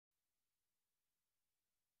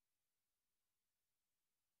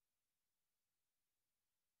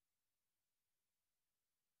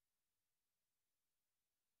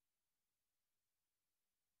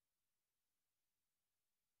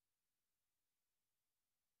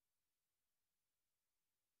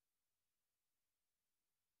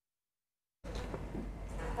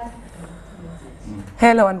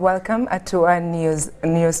Hello and welcome to our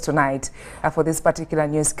news tonight. For this particular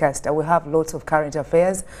newscast, we have lots of current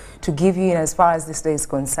affairs to give you as far as this day is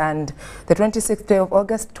concerned. The 26th day of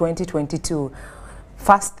August 2022.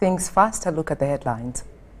 First things first, a look at the headlines.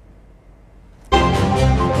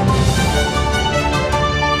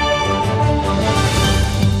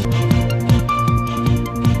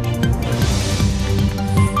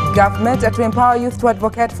 Government to empower youth to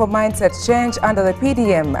advocate for mindset change under the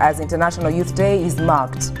PDM as International Youth Day is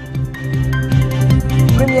marked.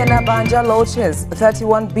 Premier Nabanja launches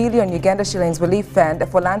 31 billion Uganda shillings relief fund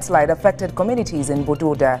for landslide affected communities in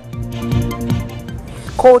Bududa.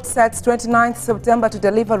 Court sets 29th September to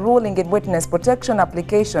deliver ruling in witness protection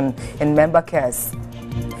application in member case.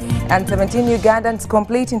 And 17 Ugandans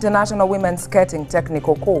complete international women's skating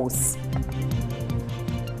technical course.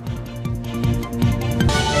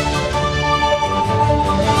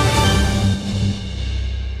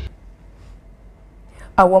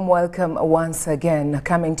 A warm welcome once again,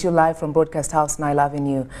 coming to you live from Broadcast House, Nile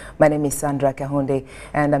Avenue. My name is Sandra Kahunde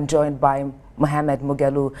and I'm joined by Mohamed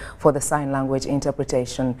Mugalu for the sign language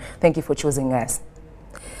interpretation. Thank you for choosing us.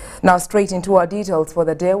 Now straight into our details for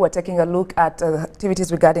the day, we're taking a look at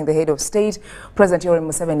activities regarding the head of state. President Yoweri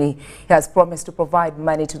Museveni has promised to provide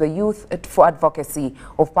money to the youth for advocacy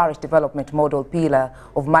of parish development model pillar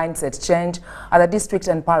of mindset change at the district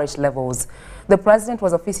and parish levels. The president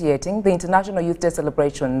was officiating the International Youth Day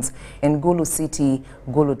celebrations in Gulu City,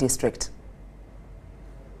 Gulu district.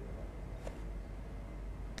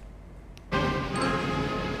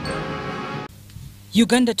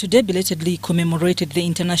 Uganda today belatedly commemorated the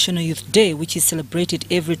International Youth Day, which is celebrated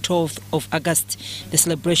every 12th of August. The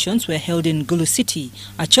celebrations were held in Gulu City,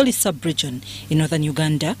 a Choli sub-region in northern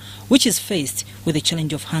Uganda, which is faced with the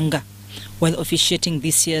challenge of hunger. While officiating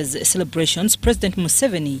this year's celebrations, President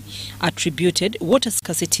Museveni attributed water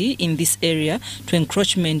scarcity in this area to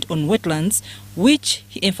encroachment on wetlands, which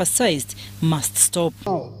he emphasized must stop.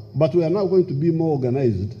 But we are now going to be more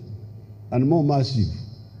organized and more massive.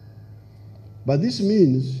 But this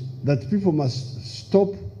means that people must stop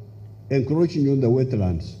encroaching on the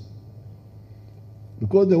wetlands,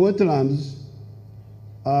 because the wetlands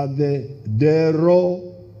are the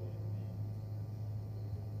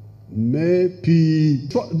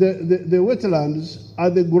wetlands are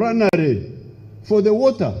the granary for the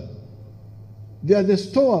water. They are the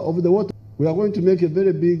store of the water. We are going to make a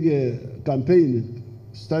very big campaign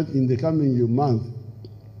start in the coming month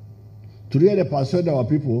to really persuade our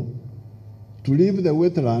people to leave the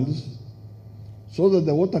wetlands so that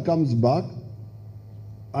the water comes back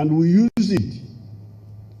and we use it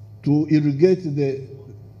to irrigate the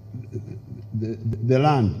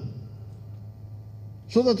land,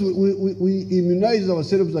 so that we immunize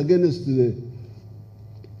ourselves against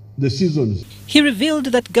the seasons. He revealed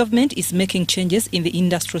that government is making changes in the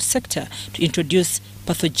industrial sector to introduce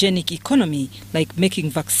pathogenic economy like making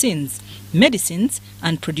vaccines, medicines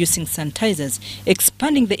and producing sanitizers,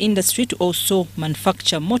 expanding the industry to also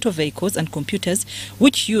manufacture motor vehicles and computers,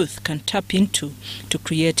 which youth can tap into to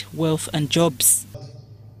create wealth and jobs.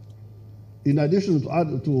 In addition to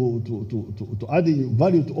adding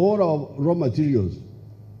value to all our raw materials,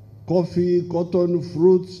 coffee, cotton,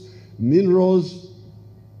 fruits, minerals,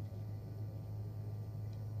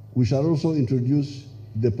 we shall also introduce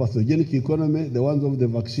the pathogenic economy, the ones of the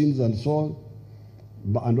vaccines and so on,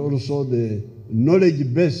 and also the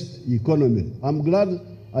knowledge-based economy. I'm glad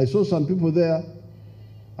I saw some people there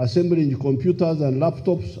assembling computers and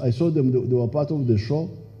laptops. I saw them, they were part of the show.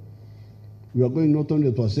 We are going not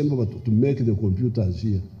only to assemble, but to make the computers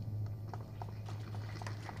here.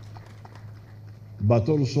 But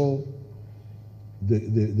also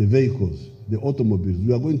the vehicles, the automobiles.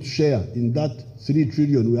 We are going to share in that 3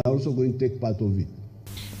 trillion. We are also going to take part of it.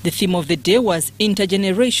 The theme of the day was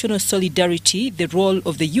intergenerational solidarity, the role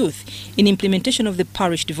of the youth in implementation of the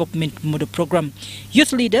parish development model program.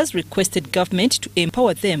 Youth leaders requested government to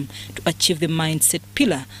empower them to achieve the mindset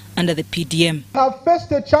pillar under the PDM. We have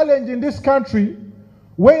faced a challenge in this country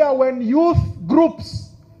where when youth groups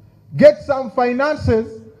get some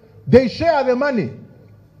finances, they share the money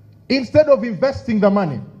instead of investing the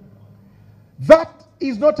money. That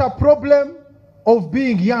is not a problem of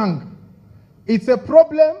being young. It's a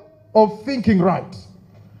problem of thinking right.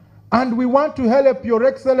 And we want to help Your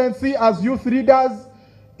Excellency as youth leaders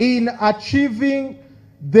in achieving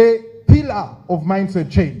the pillar of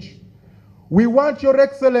mindset change. We want Your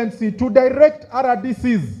Excellency to direct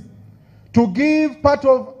RDCs to give part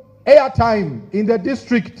of airtime in the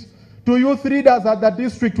district to youth leaders at the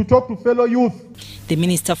district to talk to fellow youth. The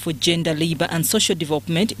Minister for Gender, Labour and Social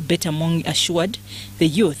Development, Betta Mongi, assured the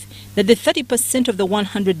youth that the 30% of the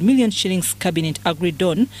 100 million shillings cabinet agreed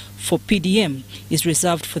on for PDM is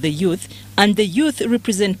reserved for the youth, and the youth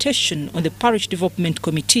representation on the Parish Development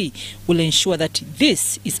Committee will ensure that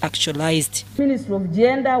this is actualized. The Ministry of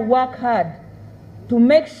Gender work hard to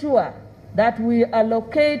make sure that we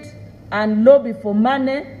allocate and lobby for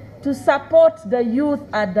money to support the youth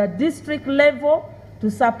at the district level, to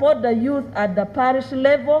support the youth at the parish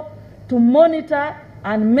level, to monitor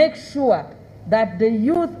and make sure that the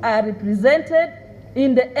youth are represented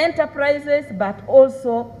in the enterprises, but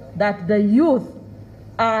also that the youth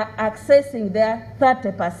are accessing their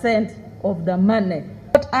 30% of the money.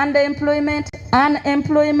 Underemployment,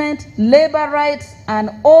 unemployment, labor rights,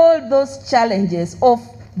 and all those challenges of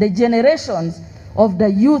the generations of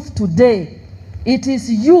the youth today, it is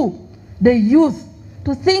you, the youth,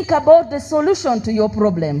 to think about the solution to your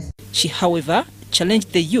problems. She, however,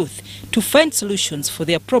 challenged the youth to find solutions for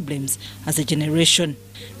their problems as a generation.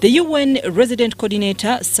 The UN resident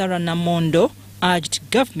coordinator, Sarah Namondo, urged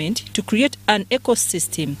government to create an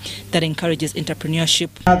ecosystem that encourages entrepreneurship.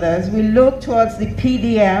 Others, we look towards the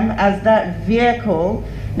PDM as that vehicle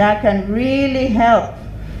that can really help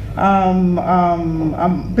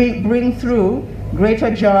bring through greater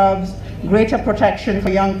jobs, greater protection for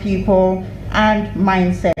young people, and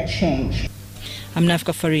mindset change. I'm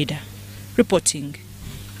Nafka Farida, reporting.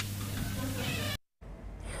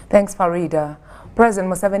 Thanks, Farida.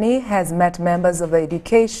 President Museveni has met members of the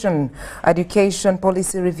Education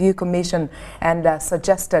Policy Review Commission and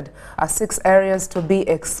suggested 6 areas to be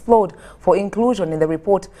explored for inclusion in the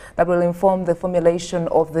report that will inform the formulation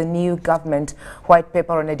of the new government white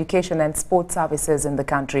paper on education and sports services in the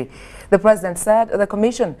country. The president said the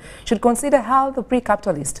commission should consider how the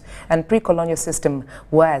pre-capitalist and pre-colonial system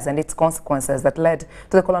was and its consequences that led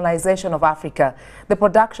to the colonization of Africa, the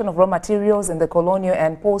production of raw materials in the colonial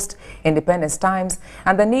and post-independence times,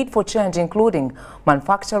 and the need for change, including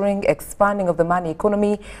manufacturing, expanding of the money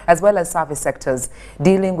economy, as well as service sectors,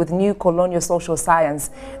 dealing with new colonial social science,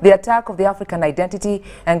 the attack of the African identity,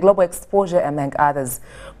 and global exposure, among others.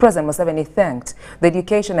 President Museveni thanked the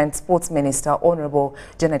Education and Sports Minister, Honorable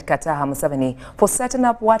Janet Kataha Museveni, for setting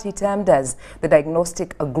up what he termed as the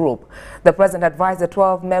diagnostic group. The president advised the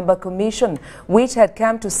 12-member commission, which had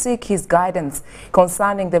come to seek his guidance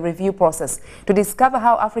concerning the review process, to discover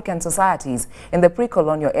how African societies in the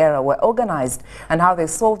pre-colonial era were organized and how they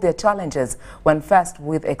solved their challenges when faced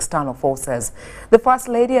with external forces. The First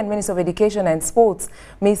Lady and Minister of Education and Sports,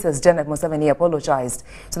 Mrs. Janet Museveni, apologized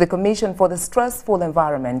to the Commission for the stressful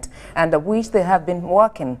environment under which they have been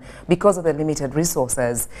working because of the limited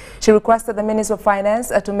resources. She requested the Minister of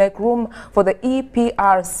Finance to make room for the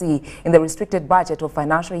EPRC in the restricted budget of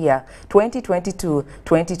financial year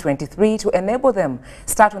 2022-2023 to enable them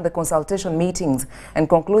start on the consultation meetings and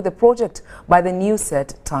conclude the project by the new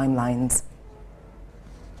set timelines.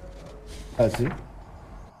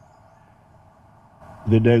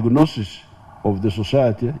 The diagnosis of the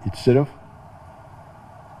society itself,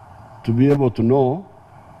 to be able to know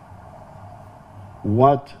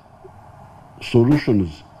what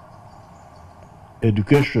solutions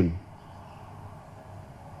education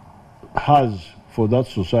has for that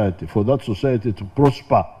society to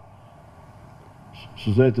prosper,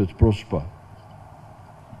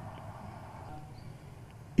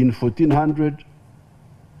 In 1400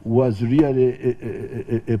 was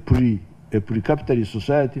really a pre-capitalist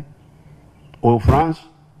society of France,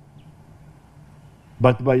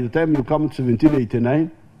 but by the time you come to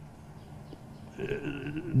 1789,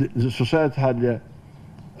 the society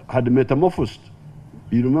had metamorphosed.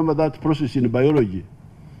 You remember that process in biology,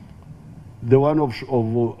 the one of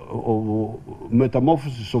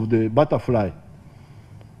metamorphosis of the butterfly,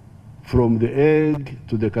 from the egg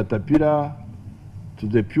to the caterpillar to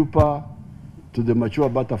the pupa to the mature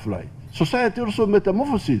butterfly. Society also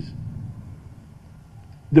metamorphoses.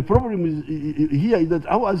 The problem is here is that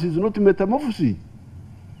ours is not metamorphosis.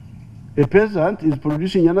 A peasant is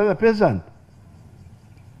producing another peasant.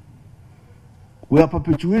 We are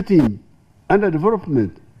perpetuating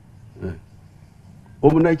underdevelopment.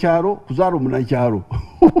 Omunacharo, kuzaro munacharo.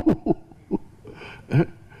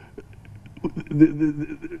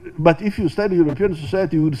 But if you study European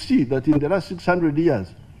society, you will see that in the last 600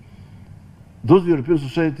 years, those European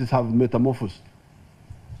societies have metamorphosed,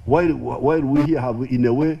 while we here have, in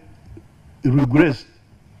a way, regressed.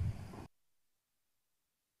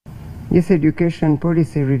 This Education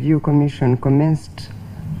Policy Review Commission commenced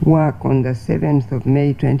work on the 7th of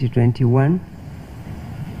May 2021,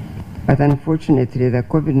 but unfortunately the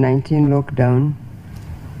COVID-19 lockdown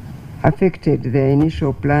affected their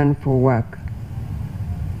initial plan for work.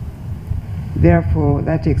 Therefore,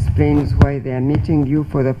 that explains why they are meeting you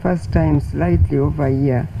for the first time slightly over a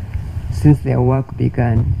year since their work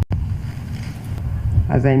began.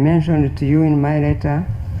 As I mentioned to you in my letter,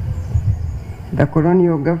 the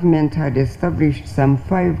colonial government had established some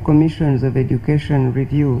 5 commissions of education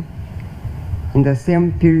review in the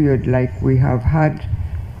same period like we have had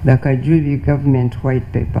the Kajubi government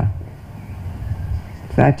white paper,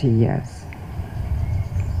 30 years.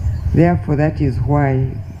 Therefore, that is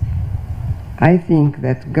why I think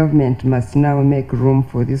that government must now make room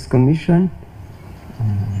for this commission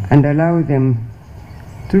and allow them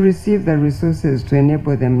to receive the resources to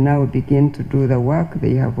enable them now begin to do the work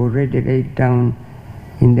they have already laid down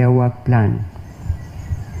in their work plan.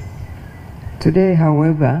 Today,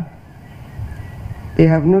 however, they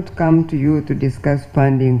have not come to you to discuss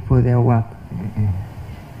funding for their work.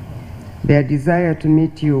 Their desire to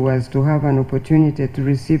meet you was to have an opportunity to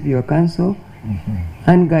receive your counsel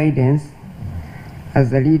and guidance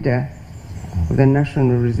as the leader of the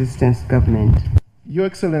National Resistance Government. Your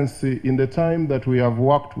Excellency, in the time that we have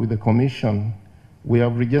worked with the Commission, we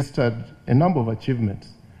have registered a number of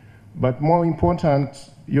achievements. But more important,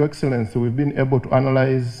 Your Excellency, we've been able to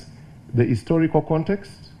analyze the historical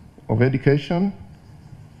context of education.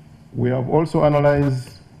 We have also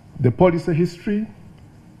analyzed the policy history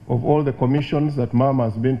of all the commissions that Ma'am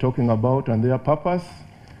has been talking about and their purpose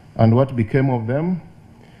and what became of them.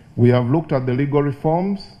 We have looked at the legal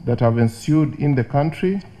reforms that have ensued in the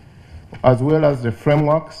country, as well as the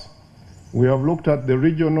frameworks. We have looked at the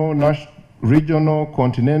regional,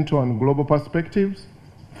 continental, and global perspectives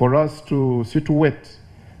for us to situate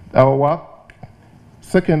our work.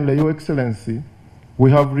 Secondly, Your Excellency,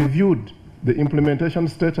 we have reviewed the implementation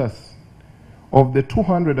status of the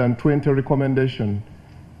 220 recommendations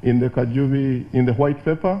in the Kajubi, in the white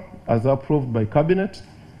paper, as approved by Cabinet,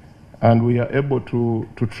 and we are able to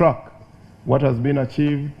track what has been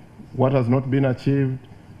achieved, what has not been achieved,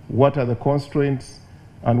 what are the constraints,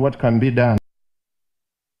 and what can be done.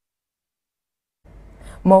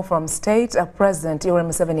 More from state, President Yoweri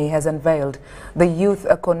Museveni has unveiled the Youth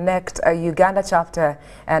Connect Uganda chapter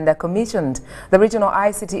and commissioned the regional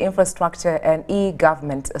ICT infrastructure and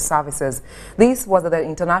e-government services. This was at the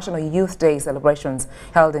International Youth Day celebrations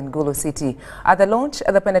held in Gulu City. At the launch,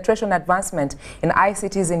 the penetration advancement in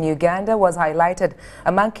ICTs in Uganda was highlighted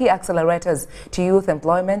among key accelerators to youth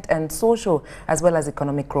employment and social as well as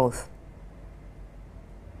economic growth.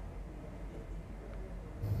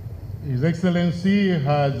 His Excellency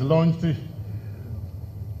has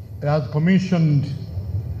commissioned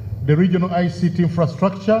the regional ICT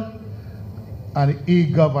infrastructure and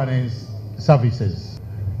e-governance services.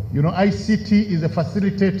 You know, ICT is a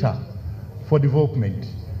facilitator for development,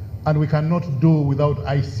 and we cannot do without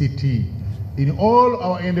ICT in all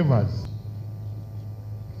our endeavors.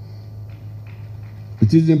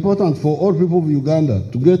 It is important for all people of Uganda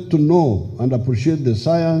to get to know and appreciate the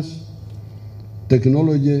science,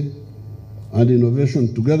 technology, and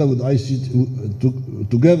innovation together with ICT,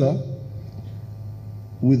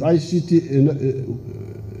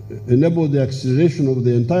 enable the acceleration of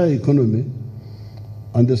the entire economy,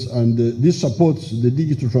 and this supports the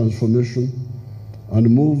digital transformation and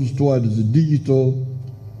moves towards the digital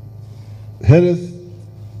health,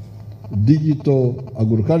 digital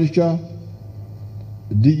agriculture,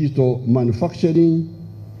 digital manufacturing,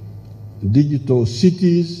 digital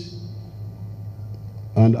cities,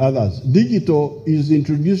 and others. Digital is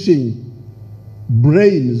introducing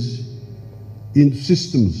brains in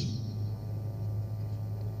systems.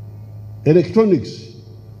 Electronics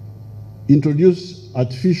introduce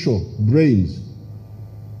artificial brains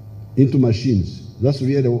into machines. That's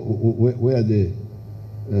really where the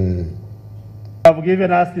have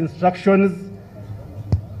given us instructions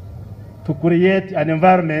to create an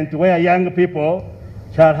environment where young people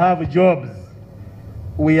shall have jobs.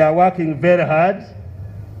 We are working very hard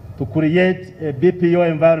to create a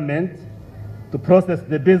BPO environment to process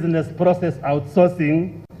the business process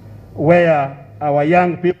outsourcing, where our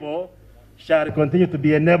young people shall continue to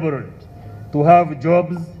be enabled to have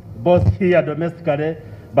jobs both here domestically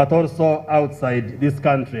but also outside this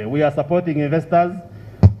country. We are supporting investors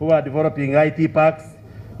who are developing IT parks.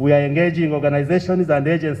 We are engaging organizations and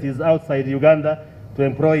agencies outside Uganda to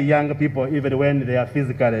employ young people even when they are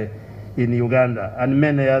physically in Uganda, and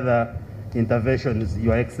many other interventions,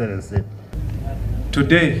 Your Excellency.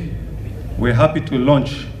 Today, we're happy to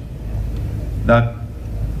launch the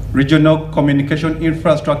Regional Communication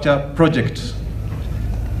Infrastructure Project.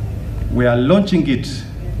 We are launching it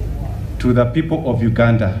to the people of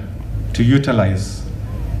Uganda to utilize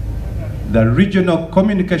the regional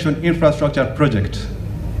communication infrastructure project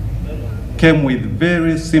came with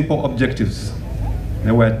very simple objectives.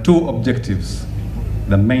 There were two objectives,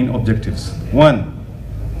 the main objectives. One,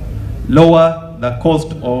 lower the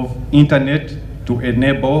cost of internet to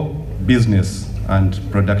enable business and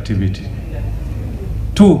productivity.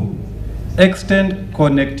 Two, extend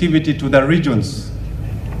connectivity to the regions.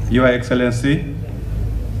 Your Excellency,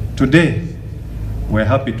 today we're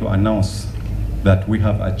happy to announce that we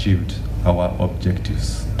have achieved our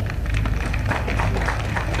objectives.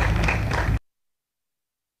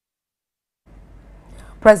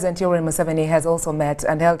 President Yoweri Museveni has also met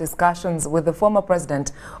and held discussions with the former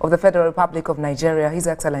President of the Federal Republic of Nigeria, His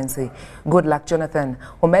Excellency Goodluck Jonathan,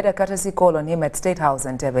 who made a courtesy call on him at State House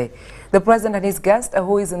Entebbe. The President and his guest,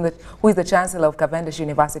 who is the Chancellor of Cavendish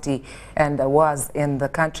University and was in the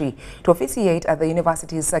country to officiate at the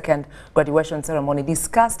university's second graduation ceremony,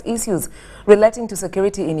 discussed issues relating to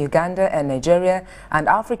security in Uganda and Nigeria and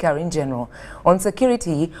Africa in general. On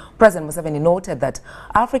security, President Museveni noted that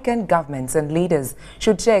African governments and leaders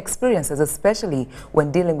should share experiences, especially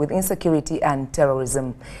when dealing with insecurity and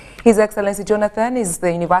terrorism. His Excellency Jonathan is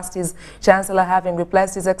the university's chancellor, having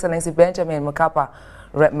replaced His Excellency Benjamin Mkapa.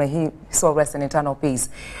 May he so rest in eternal peace.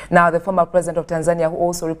 Now, the former president of Tanzania, who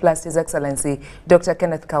also replaced His Excellency Dr.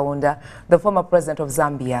 Kenneth Kaunda, the former president of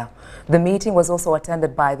Zambia. The meeting was also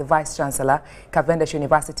attended by the Vice Chancellor, Cavendish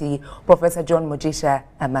University, Professor John Mugisha,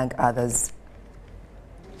 among others.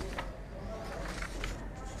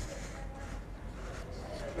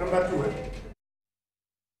 Number 2.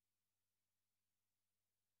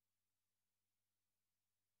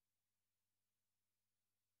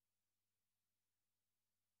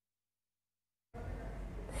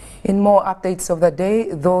 In more updates of the day,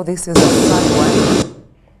 though this is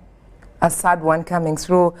a sad one coming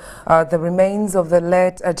through, the remains of the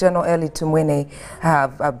late General Eli Tumwine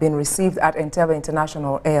have been received at Entebbe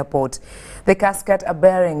International Airport. The casket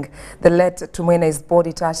bearing the late Tumwine's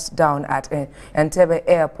body touched down at Entebbe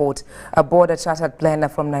Airport aboard a chartered plane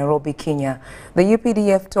from Nairobi, Kenya. The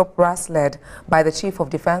UPDF top brass, led by the Chief of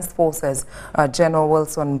Defense Forces, General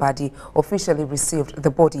Wilson Mbadi, officially received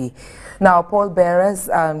the body. Now, pallbearers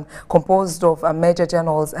composed of Major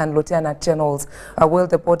Generals and Lieutenant Generals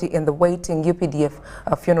wheeled the body in the waiting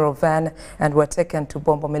UPDF funeral van and were taken to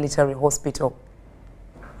Bombo Military Hospital.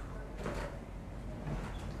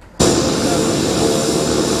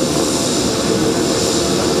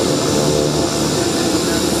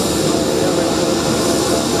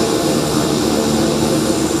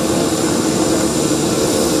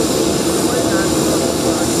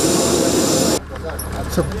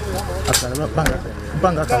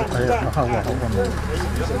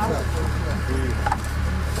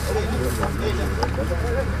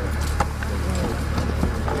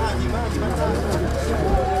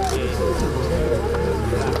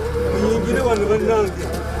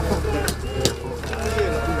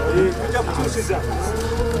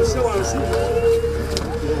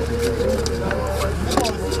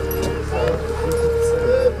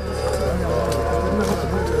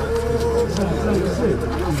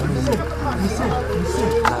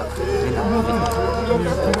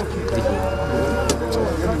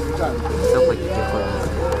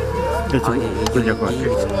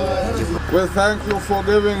 We thank you for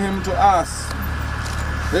giving him to us,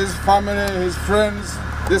 his family, his friends,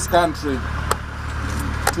 this country,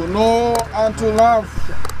 to know and to love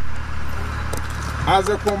as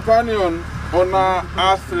a companion on our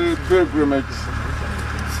earthly pilgrimage.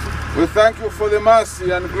 We thank you for the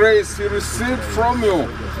mercy and grace he received from you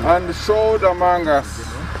and showed among us.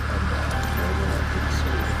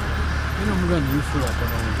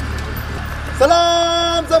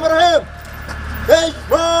 Salam Zamarhim!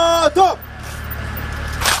 Top!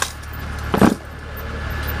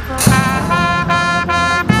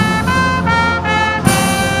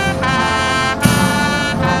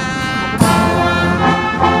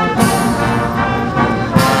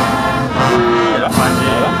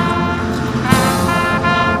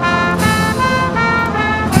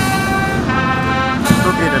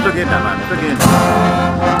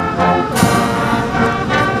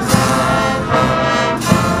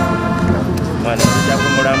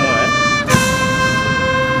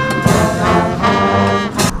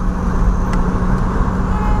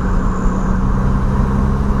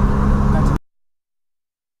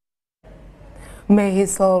 May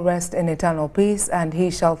his soul rest in eternal peace, and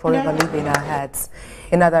he shall forever live in our hearts.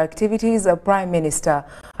 In other activities, Prime Minister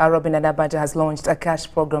Robin Nabanja has launched a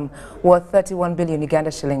cash program worth 31 billion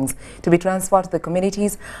Uganda shillings to be transferred to the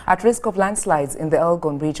communities at risk of landslides in the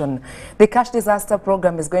Elgon region. The cash disaster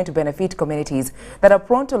program is going to benefit communities that are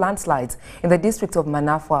prone to landslides in the districts of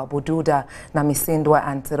Manafwa, Bududa, Namisindwa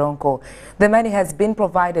and Tsironko. The money has been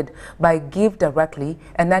provided by Give Directly,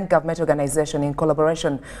 a non-government organization in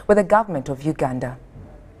collaboration with the government of Uganda.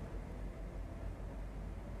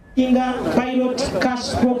 Pilot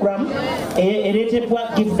cash program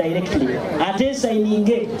Give Directly.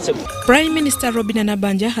 Prime Minister Robin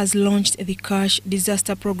Nabanja has launched the cash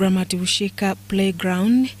disaster program at Bushika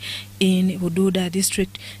Playground in Bududa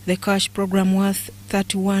district. The cash program worth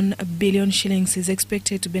 31 billion shillings is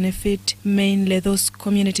expected to benefit mainly those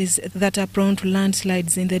communities that are prone to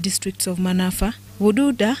landslides in the districts of Manafa,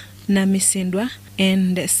 Bududa, Namisindwa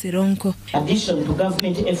and Tsironko. Addition to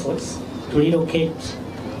government efforts to relocate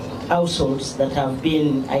households that have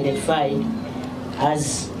been identified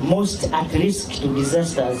as most at risk to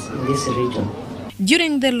disasters in this region.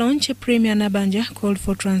 During the launch, Premier Nabanja called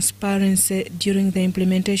for transparency during the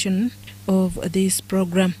implementation of this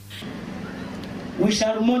program. We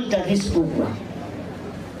shall monitor this program,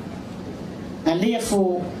 and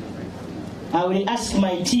therefore I will ask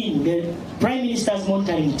my team, the Prime Minister's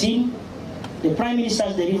monitoring team, the Prime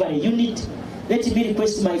Minister's delivery unit, let me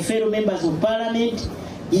request my fellow members of Parliament,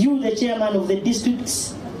 you, the chairman of the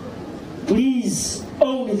districts, please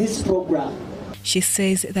own this program. She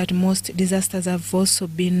says that most disasters have also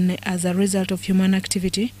been as a result of human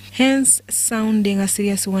activity, hence sounding a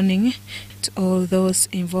serious warning to all those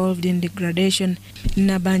involved in degradation.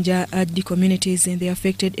 Nabanja urged the communities in the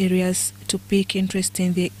affected areas to take interest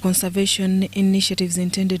in the conservation initiatives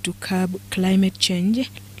intended to curb climate change,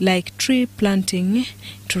 like tree planting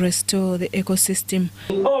to restore the ecosystem.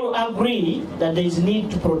 We all agree that there is need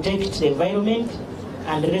to protect the environment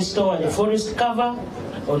and restore the forest cover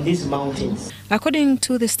on these mountains. According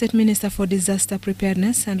to the State Minister for Disaster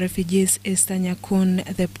Preparedness and Refugees, Esther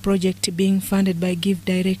Nyakun, the project being funded by Give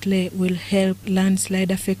Directly will help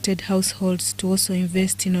landslide-affected households to also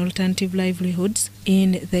invest in alternative livelihoods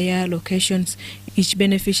in their locations. Each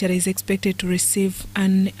beneficiary is expected to receive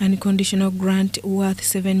an unconditional grant worth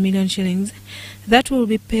 7 million shillings that will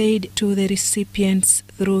be paid to the recipients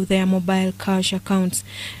through their mobile cash accounts.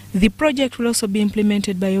 The project will also be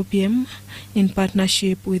implemented by OPM in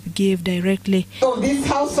partnership with Give Directly. So these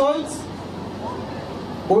households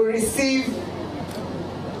will receive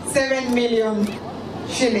 7 million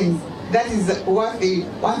shillings. That is worth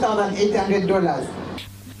 $1,800.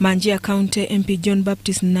 Manjia County MP John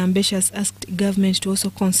Baptist Nambesh has asked government to also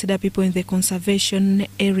consider people in the conservation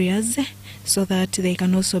areas so that they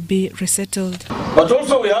can also be resettled. But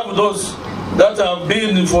also we have those that have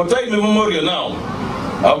been for time immemorial now,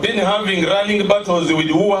 have been having running battles with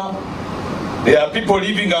UA. There are people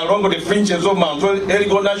living along the fringes of Mount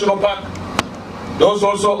Elgon National Park. Those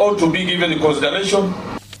also ought to be given consideration.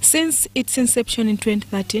 Since its inception in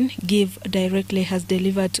 2013, Give Directly has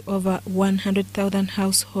delivered to over 100,000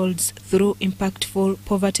 households through impactful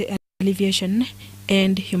poverty alleviation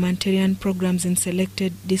and humanitarian programs in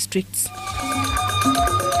selected districts.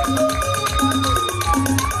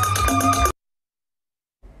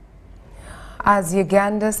 As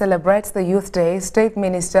Uganda celebrates the Youth Day, State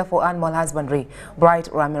Minister for Animal Husbandry, Bright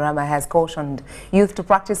Ramirama, has cautioned youth to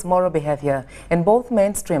practice moral behavior in both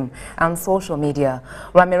mainstream and social media.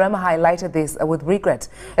 Ramirama highlighted this with regret,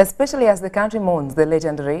 especially as the country mourns the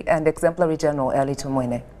legendary and exemplary General Eli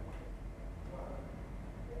Tumwine.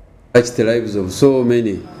 Touched the lives of so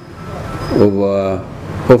many of our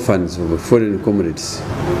orphans of foreign comrades.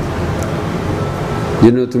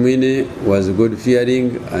 General Tumwine was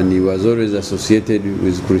God-fearing and he was always associated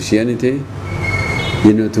with Christianity.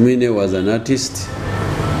 General Tumwine was an artist.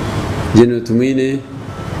 General Tumwine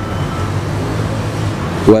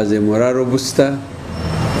was a moral booster.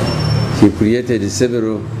 He created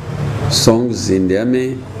several songs in the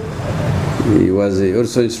army. He was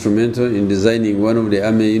also instrumental in designing one of the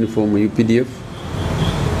army uniform UPDF.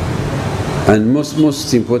 And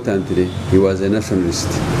most importantly, he was a nationalist.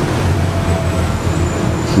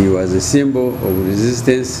 He was a symbol of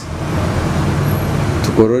resistance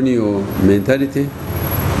to colonial mentality,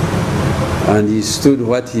 and he stood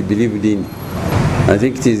what he believed in. I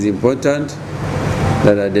think it is important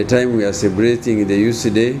that at the time we are celebrating the Youth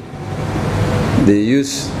Day, the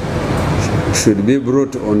youth should be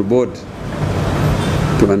brought on board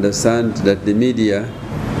to understand that the media,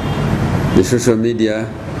 the social media,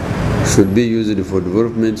 should be used for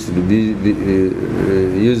development, should be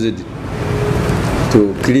used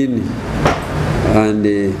to clean and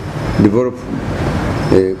develop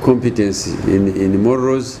competence in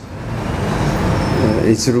morals,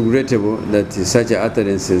 It's regrettable that such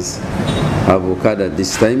utterances have occurred at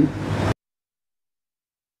this time.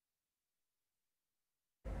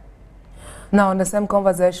 Now, in the same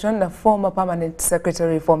conversation, the former Permanent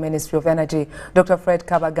Secretary for Ministry of Energy, Dr. Fred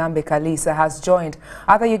Kabagambe Kalisa, has joined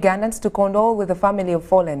other Ugandans to condole with the family of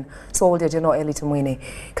fallen soldier General Eli Tumwine.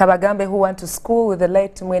 Kabagambe, who went to school with the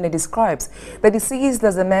late Tumwine, describes the deceased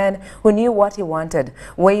as a man who knew what he wanted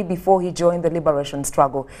way before he joined the liberation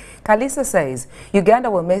struggle. Kalisa says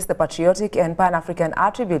Uganda will miss the patriotic and Pan-African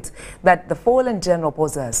attributes that the fallen general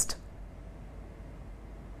possessed.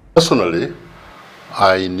 Personally,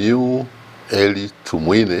 I knew Eli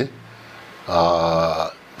Tumwine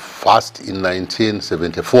first in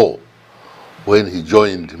 1974 when he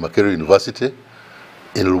joined Makerere University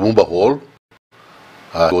in Lumumba Hall.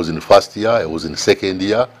 I was in first year, I was in second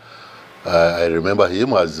year. I remember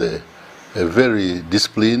him as a very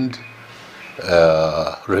disciplined,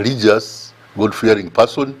 religious, God-fearing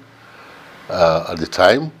person at the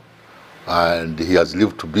time, and he has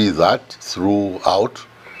lived to be that throughout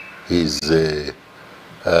his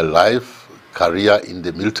life, career in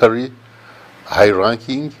the military, high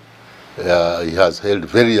ranking. He has held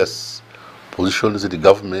various positions in the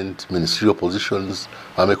government, ministerial positions,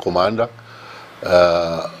 army commander.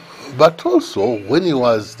 But also when he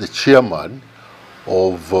was the chairman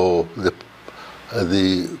of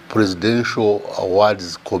the Presidential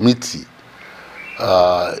Awards Committee,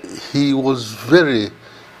 he was very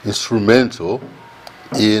instrumental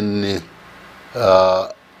in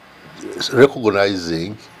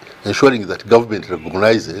ensuring that government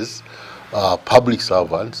recognizes public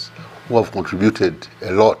servants who have contributed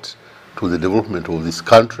a lot to the development of this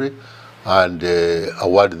country and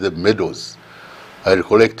award them medals. I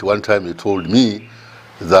recollect one time he told me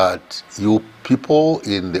that you people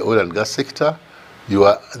in the oil and gas sector, you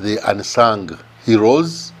are the unsung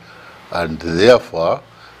heroes, and therefore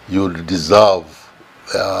you deserve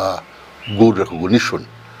good recognition.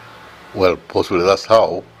 Well, possibly that's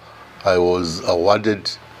how I was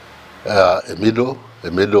awarded a medal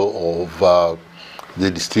of the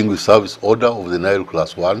Distinguished Service Order of the Nile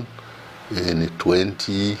Class 1 in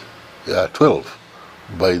 2012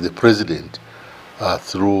 by the President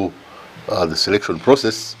through the selection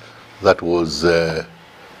process that was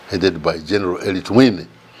headed by General Eli Tumwine.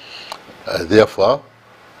 Therefore,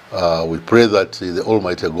 we pray that the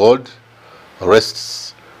Almighty God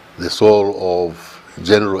rests the soul of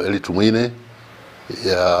General Eli Tumwine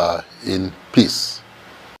in peace.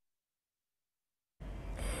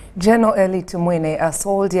 General Eli Tumwine, a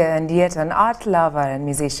soldier and yet an art lover and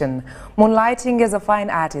musician, moonlighting as a fine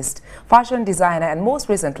artist, fashion designer, and most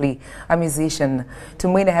recently, a musician.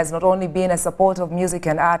 Tumwine has not only been a supporter of music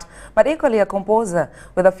and art, but equally a composer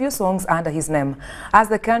with a few songs under his name. As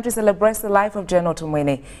the country celebrates the life of General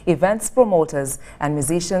Tumwine, events promoters and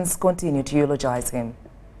musicians continue to eulogize him.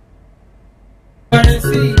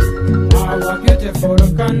 Our beautiful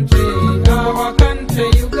country,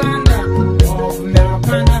 Uganda, of milk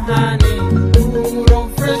and honey, full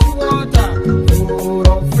of fresh water, full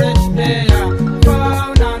of fresh air,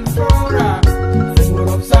 fauna and flora, full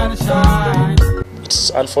of sunshine. It's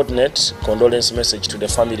unfortunate condolence message to the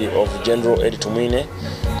family of General Eli Tumwine,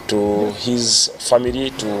 to his family,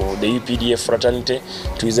 to the UPDF fraternity,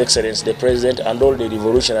 to His Excellency the President, and all the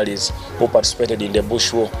revolutionaries who participated in the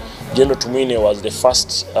Bush War. General Tumwine was the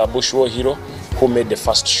first Bush War hero who made the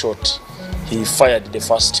first shot. He fired the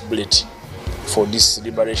first bullet for this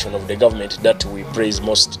liberation of the government that we praise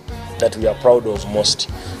most, that we are proud of most.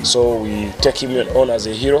 So we take him on as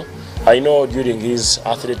a hero. I know during his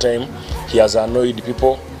earthly time, he has annoyed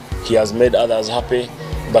people, he has made others happy,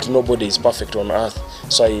 but nobody is perfect on earth.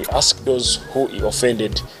 So I ask those who he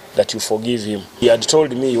offended that you forgive him. He had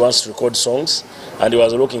told me he wants to record songs, and he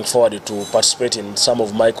was looking forward to participate in some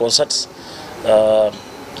of my concerts.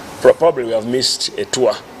 Probably we have missed a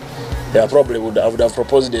tour. I would have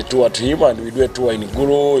proposed a tour to him, and we do a tour in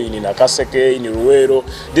Gulu, in Nakaseke, in Ruwero.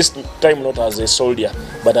 This time not as a soldier,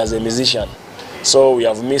 but as a musician. So we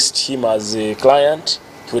have missed him as a client.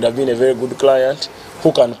 He would have been a very good client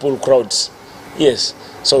who can pull crowds. Yes,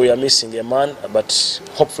 so we are missing a man, but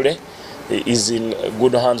hopefully he is in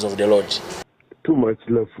good hands of the Lord. Too much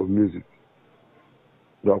love for music.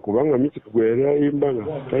 Nakubanga music gwera imbanga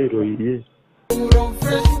kairo iye. Full of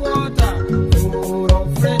fresh water, full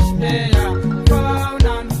of fresh air,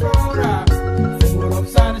 fauna and flora, full of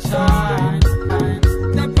sunshine.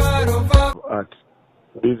 The part of art.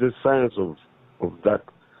 There is a science of that.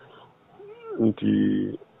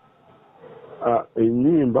 Nti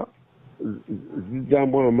enyimba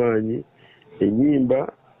zijambo amanyi,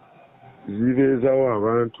 enyimba zibezawo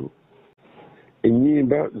abantu,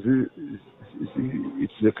 enyimba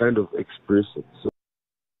it's the kind of expression. So.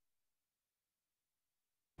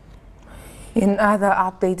 In other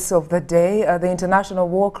updates of the day, the International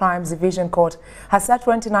War Crimes Division Court has set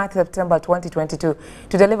 29th September 2022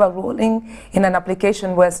 to deliver a ruling in an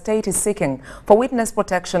application where state is seeking for witness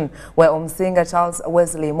protection, where Omsinga Charles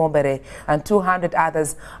Wesley Mombere and 200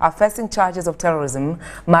 others are facing charges of terrorism,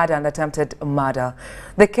 murder and attempted murder.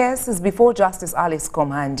 The case is before Justice Alice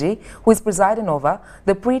Komhanji, who is presiding over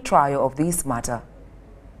the pre-trial of this matter.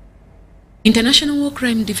 International War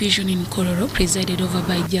Crime Division in Kololo, presided over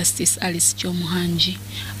by Justice Alice Chomuhanji,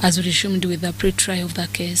 has resumed with the pre-trial of the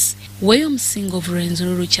case, where Omsinga of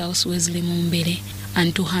Rwenzururu Charles Wesley Mumbere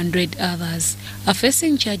and 200 others are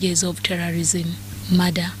facing charges of terrorism,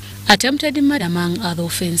 murder, attempted murder among other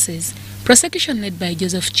offences. Prosecution led by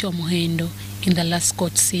Joseph Chomuhendo in the last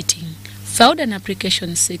court sitting filed an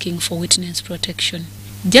application seeking for witness protection.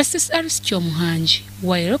 Justice Alice Chomuhanji,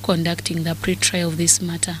 while conducting the pre-trial of this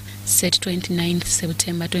matter, set 29th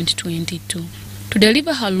September 2022 to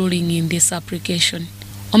deliver her ruling in this application.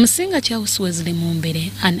 Omsinga Charles Wesley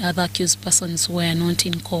Mumbere and other accused persons who were not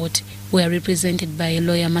in court were represented by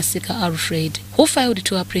lawyer Masika Alfred, who filed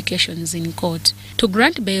 2 applications in court to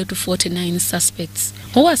grant bail to 49 suspects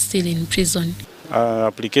who are still in prison.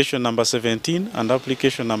 Application number 17 and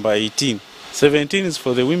application number 18. 17 is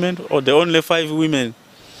for the women, or the only 5 women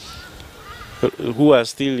who are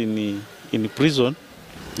still in prison.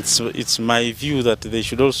 It's my view that they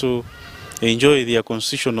should also enjoy their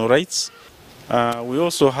constitutional rights. We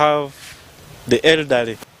also have the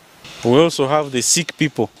elderly. We also have the sick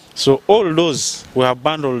people. So all those, we have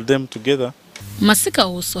bundled them together. Masika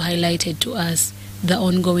also highlighted to us the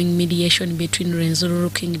ongoing mediation between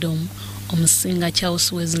Rwenzururu Kingdom, Omsinga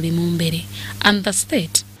Charles Wesley Mumbere, and the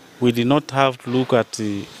state. We did not have to look at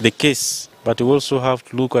the case, but we also have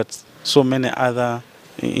to look at so many other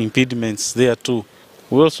impediments there too.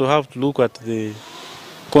 We also have to look at the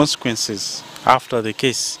consequences after the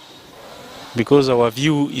case, because our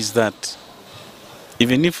view is that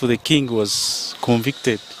even if the king was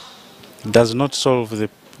convicted, it does not solve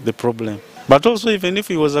the problem. But also even if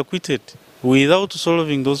he was acquitted, without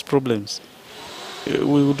solving those problems,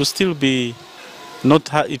 we would still be not,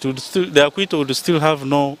 the acquittal would still have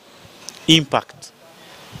no impact.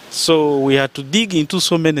 So we had to dig into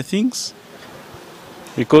so many things,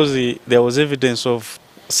 because there was evidence of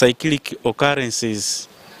cyclic occurrences,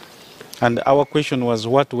 and our question was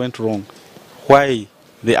what went wrong, why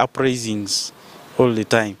the uprisings all the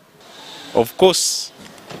time. Of course,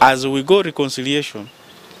 as we go reconciliation,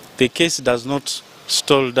 the case does not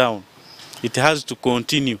stall down. It has to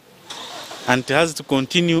continue, and it has to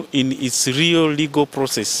continue in its real legal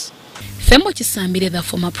process. Fembo Chisambire, the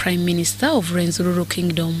former Prime Minister of Rwenzururu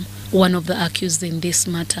Kingdom, one of the accused in this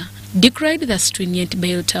matter, decried the stringent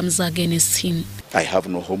bail terms against him. I have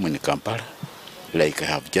no home in Kampala. Like I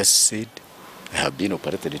have just said, I have been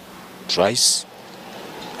operated twice,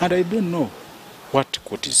 and I don't know what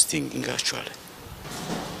court is thinking actually.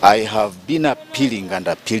 I have been appealing and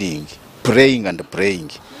appealing, praying and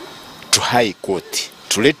praying to High Court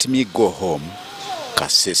to let me go home,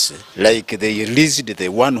 Kasese. Like they released the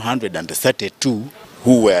 132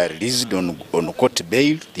 who were released on court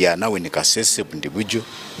bail. They are now in Kasese, Bundibujo,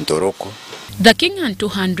 Ntoroko. The king and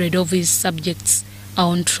 200 of his subjects are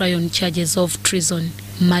on trial on charges of treason,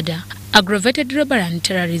 murder, aggravated robbery and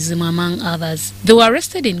terrorism, among others. They were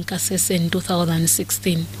arrested in Kasese in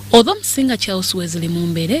 2016. Although Omsinga Charles Wesley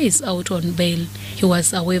Mumbere is out on bail, he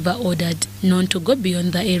was however ordered not to go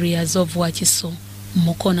beyond the areas of Wakiso,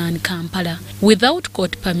 Mukono and Kampala without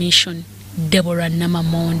court permission. Deborah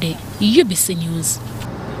Namamonde, UBC News.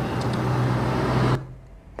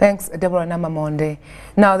 Thanks, Deborah Namamonde.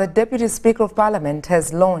 Now, the Deputy Speaker of Parliament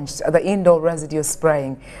has launched the indoor residue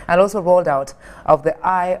spraying and also rolled out of the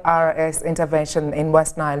IRS intervention in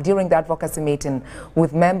West Nile during the advocacy meeting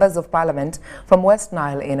with members of Parliament from West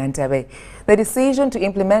Nile in Entebbe. The decision to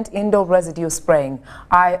implement indoor residue spraying,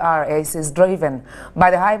 IRS, is driven by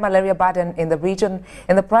the high malaria burden in the region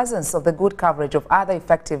in the presence of the good coverage of other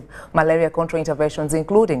effective malaria control interventions,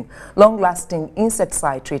 including long-lasting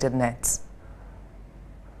insecticide-treated nets.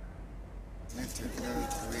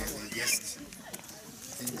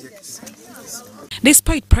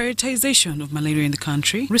 Despite prioritization of malaria in the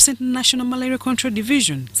country, recent National Malaria Control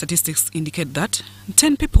Division statistics indicate that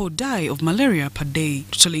 10 people die of malaria per day,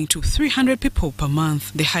 totaling to 300 people per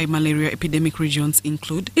month. The high malaria epidemic regions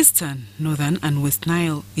include Eastern, Northern and West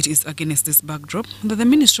Nile. It is against this backdrop that the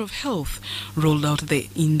Ministry of Health rolled out the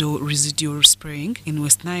indoor residual spraying in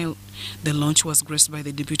West Nile. The launch was graced by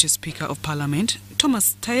the Deputy Speaker of Parliament,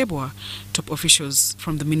 Thomas Tayebwa, top officials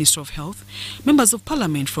from the Ministry of Health, members of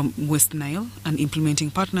Parliament from West Nile and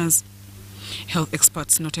implementing partners. Health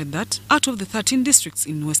experts noted that out of the 13 districts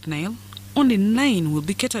in West Nile, only 9 will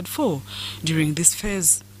be catered for during this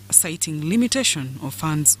phase, citing limitation of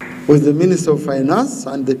funds. With the Minister of Finance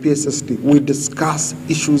and the PSSD, we discuss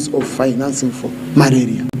issues of financing for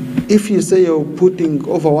malaria. If you say you're putting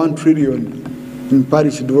over 1 trillion in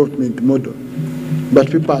parish development model, but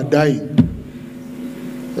people are dying,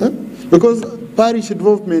 because parish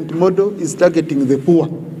development model is targeting the poor,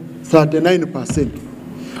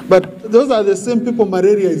 39%. But those are the same people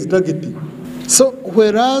malaria is targeting. So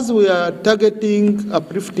whereas we are targeting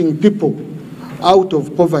uplifting people out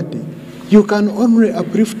of poverty, you can only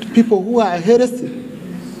uplift people who are healthy,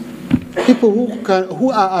 people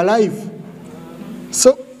who are alive.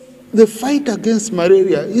 So the fight against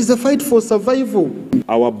malaria is a fight for survival.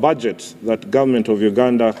 Our budget that government of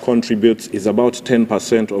Uganda contributes is about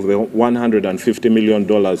 10% of the $150 million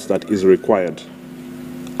that is required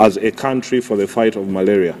as a country for the fight of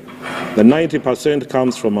malaria. The 90%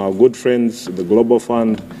 comes from our good friends, the Global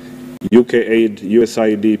Fund, UK Aid,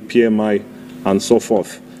 USAID, PMI, and so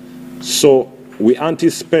forth. So we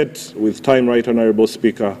anticipate, with time, Right Honourable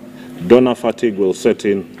Speaker, donor fatigue will set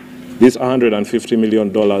in. This $150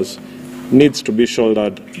 million needs to be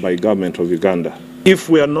shouldered by government of Uganda if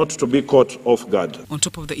we are not to be caught off guard. On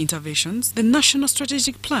top of the interventions, the National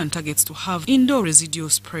Strategic Plan targets to have indoor residual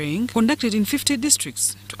spraying conducted in 50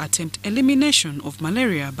 districts to attempt elimination of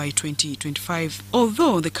malaria by 2025,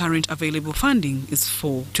 although the current available funding is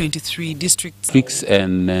for 23 districts.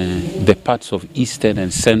 And the parts of Eastern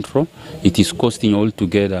and Central, it is costing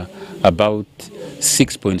altogether about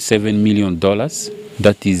 $6.7 million.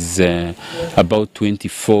 That is about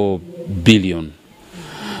 24 billion.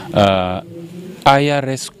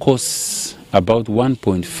 IRS costs about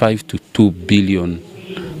 1.5 to 2 billion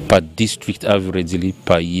per district averagely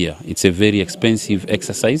per year. It's a very expensive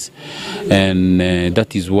exercise, and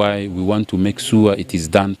that is why we want to make sure it is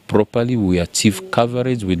done properly. We achieve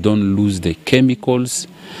coverage, we don't lose the chemicals,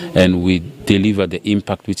 and we deliver the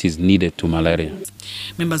impact which is needed to malaria.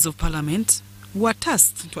 Members of Parliament were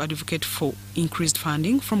tasked to advocate for increased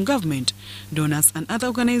funding from government, donors and other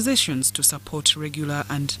organizations to support regular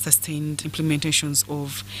and sustained implementations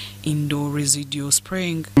of indoor residual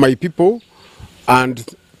spraying. My people, and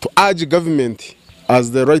to urge government,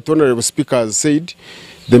 as the Right Honourable Speaker has said,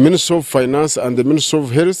 the Minister of Finance and the Minister of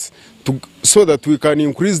Health, so that we can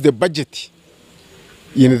increase the budget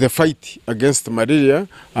in the fight against malaria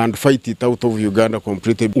and fight it out of Uganda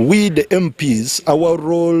completely. We, the MPs, our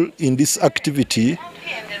role in this activity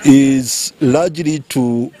is largely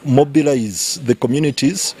to mobilize the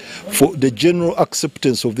communities for the general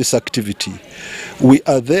acceptance of this activity. We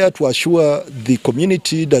are there to assure the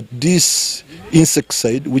community that this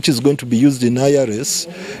insecticide, which is going to be used in IRS,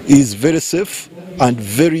 is very safe and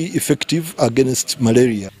very effective against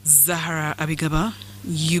malaria. Zahara Abigaba,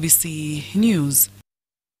 UBC News.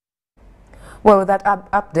 Well, with that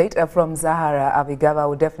update from Zahara Abigaba,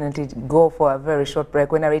 we'll definitely go for a very short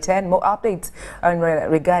break. When I return, more updates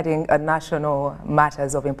regarding national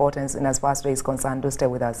matters of importance in as far as is concerned. Do stay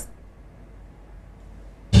with us.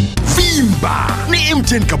 Vimba ni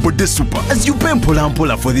MTN Kabode Super as you pay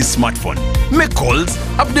mpola for this smartphone. Make calls,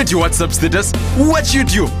 update your WhatsApp status, watch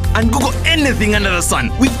YouTube, and Google anything under the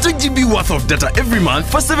sun with 2 GB worth of data every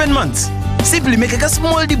month for 7 months. Simply make a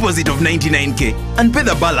small deposit of 99k and pay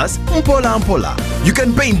the balance mpola. You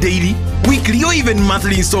can pay in daily, weekly, or even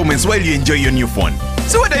monthly installments while you enjoy your new phone.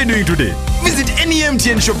 So what are you doing today? Visit any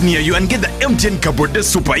MTN shop near you and get the MTN Kabode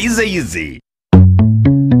Super easy.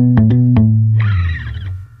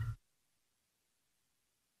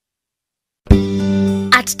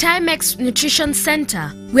 At Timex Nutrition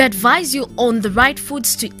Center, we advise you on the right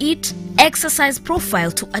foods to eat, exercise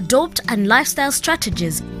profile to adopt, and lifestyle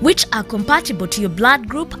strategies which are compatible to your blood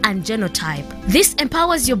group and genotype. This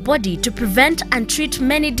empowers your body to prevent and treat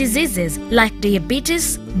many diseases like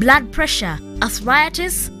diabetes, blood pressure,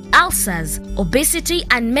 arthritis, ulcers, obesity,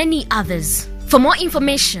 and many others. For more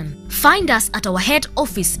information, find us at our head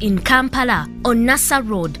office in Kampala on Nassa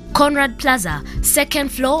Road, Conrad Plaza, 2nd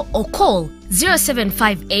floor, or call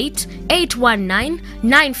 0758 819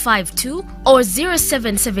 952 or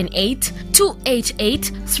 0778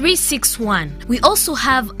 288-361. We also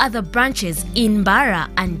have other branches in Bara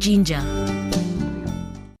and Jinja.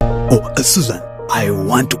 Oh, Susan, I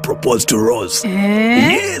want to propose to Rose.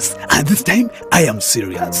 Yes, and this time I am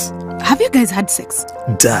serious. Have you guys had sex?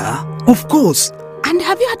 Duh, of course. And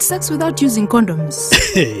have you had sex without using condoms?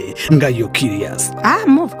 Hey, Nga, you're curious. I'm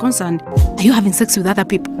more concerned. Are you having sex with other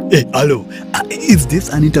people? Hey, hello, is this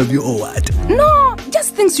an interview or what? No,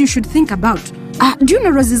 just things you should think about. Do you know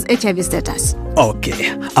Rose's HIV status?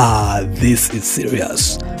 Okay, this is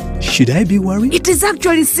serious. Should I be worried? It is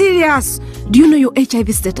actually serious. Do you know your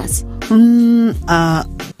HIV status?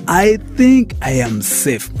 I think I am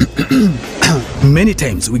safe. Many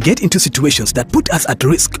times we get into situations that put us at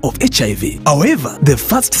risk of HIV. However, the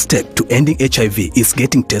first step to ending HIV is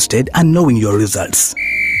getting tested and knowing your results.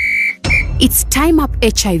 It's Time Up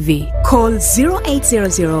HIV. Call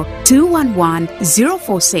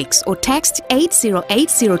 0800-211-046 or text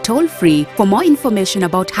 8080 toll-free for more information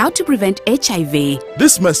about how to prevent HIV.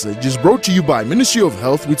 This message is brought to you by Ministry of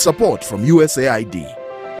Health with support from USAID.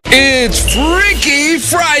 It's Freaky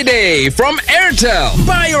Friday from Airtel.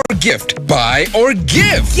 Buy or gift. Buy or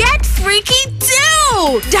give. Get freaky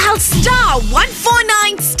too! Dial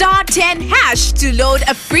 *149*10# to load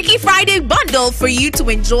a Freaky Friday bundle for you to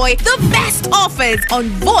enjoy the best offers on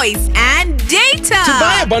voice and data. To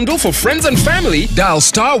buy a bundle for friends and family, dial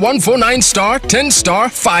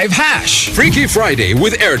 *149*10*5#. Freaky Friday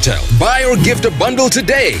with Airtel. Buy or gift a bundle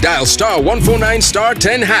today. Dial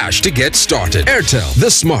 *149*10# to get started. Airtel, the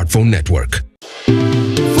smartphone network.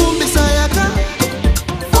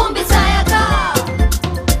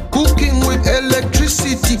 Cooking with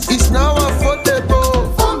electricity is now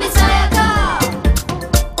affordable.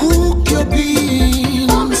 Cook your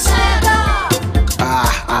beans.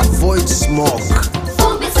 Avoid smoke.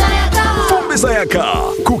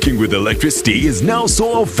 Sayaka. Cooking with electricity is now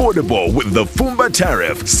so affordable with the Fumba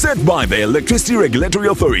tariff set by the Electricity Regulatory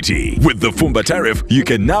Authority. With the Fumba tariff, you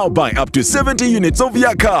can now buy up to 70 units of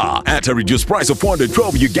Yaka at a reduced price of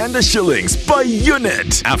 412 Uganda shillings per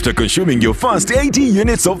unit after consuming your first 80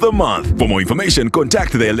 units of the month. For more information,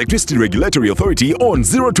 contact the Electricity Regulatory Authority on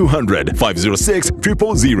 0200 506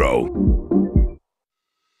 000.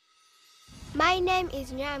 My name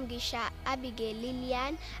is Nyamgisha Abigail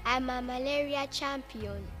Lillian. I'm a malaria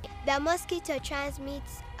champion. The mosquito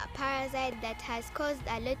transmits a parasite that has caused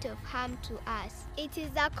a lot of harm to us. It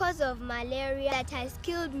is the cause of malaria that has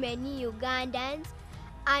killed many Ugandans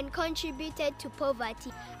and contributed to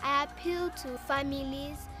poverty. I appeal to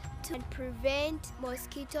families to prevent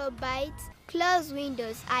mosquito bites, close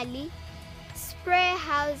windows early, spray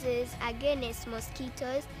houses against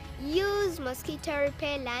mosquitoes, use mosquito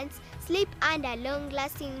repellents, sleep under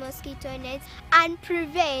long-lasting mosquito nets, and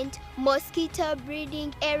prevent mosquito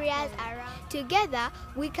breeding areas around. Together,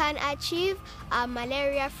 we can achieve a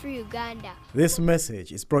malaria-free Uganda. This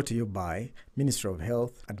message is brought to you by Ministry of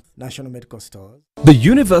Health and National Medical Stores. The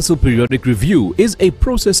Universal Periodic Review is a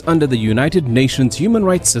process under the United Nations Human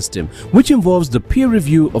Rights System which involves the peer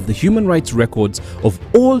review of the human rights records of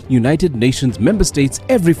all United Nations member states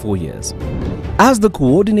every 4 years. As the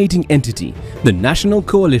coordinating entity, the National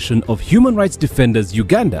Coalition of Human Rights Defenders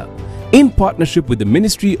Uganda, in partnership with the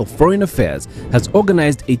Ministry of Foreign Affairs, has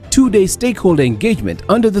organized a 2-day stakeholder engagement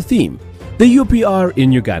under the theme, the UPR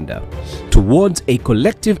in Uganda, towards a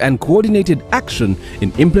collective and coordinated action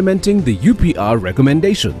in implementing the UPR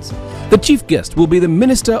recommendations. The chief guest will be the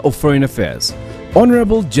Minister of Foreign Affairs,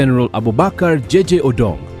 Honorable General Abubakar JJ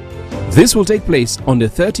Odong. This will take place on the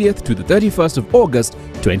 30th to the 31st of August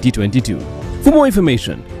 2022. For more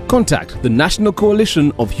information, contact the National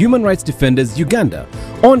Coalition of Human Rights Defenders Uganda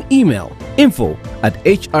on email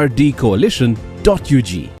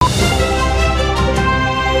info@hrdcoalition.ug.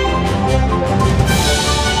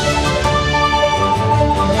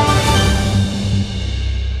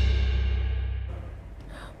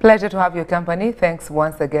 Pleasure to have your company. Thanks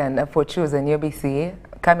once again for choosing UBC,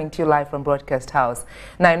 coming to you live from Broadcast House.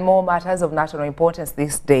 Now, in more matters of national importance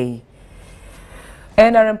this day,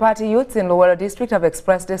 NRM party youths in Luwero district have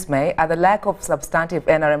expressed dismay at the lack of substantive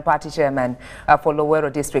NRM party chairman for Luwero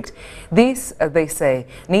district. This, they say,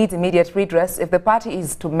 needs immediate redress if the party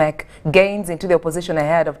is to make gains into the opposition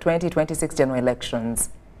ahead of 2026 general elections.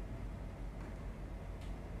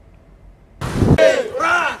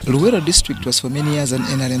 Luwero district was for many years an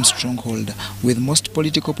NRM stronghold, with most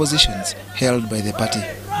political positions held by the party.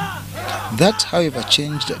 That, however,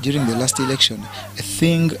 changed during the last election, a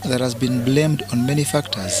thing that has been blamed on many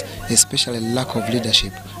factors, especially lack of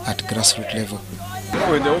leadership at grassroots level.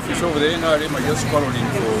 In the office of the NRM, I just quarreling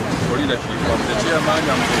for leadership. I'm the chairman,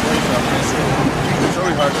 I'm the vice president. So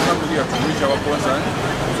we have come here to reach our concern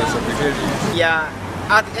to the secretary. Yeah,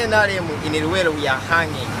 at NRM in Luwero we are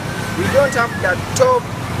hanging. We don't have the top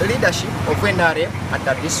leadership of NRM at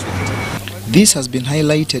the district. This has been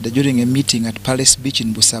highlighted during a meeting at Palace Beach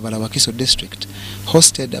in Busabala, Wakiso district,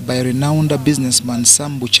 hosted by renowned businessman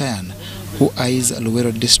Sam Buchayan, who eyes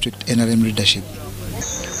Luwero district NRM leadership.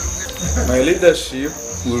 My leadership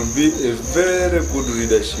will be a very good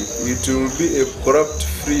leadership. It will be a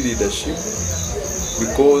corrupt-free leadership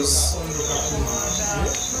because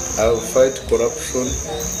I will fight corruption.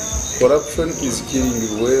 Corruption is killing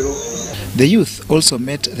Luwero. The youth also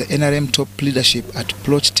met the NRM top leadership at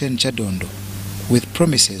Plot 10 Chadondo with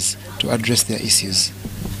promises to address their issues.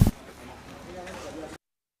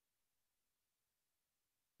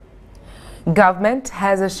 Government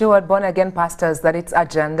has assured born-again pastors that its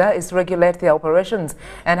agenda is to regulate their operations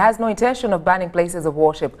and has no intention of banning places of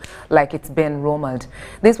worship like it's been rumored.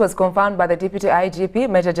 This was confirmed by the Deputy IGP,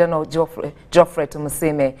 Major General Geoffrey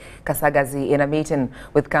Tumusime Kasagazi, in a meeting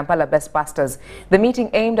with Kampala-based pastors. The meeting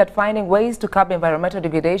aimed at finding ways to curb environmental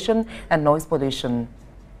degradation and noise pollution.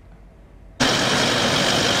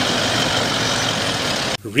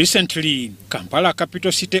 Recently, Kampala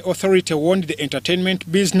Capital City Authority warned the entertainment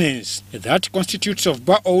business that constitutes of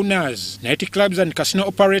bar owners, nightclubs and casino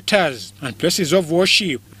operators and places of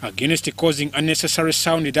worship against causing unnecessary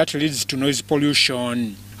sound that leads to noise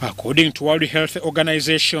pollution. According to World Health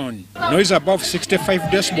Organization, noise above 65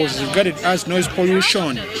 decibels is regarded as noise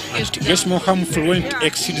pollution and it gets more harmful when it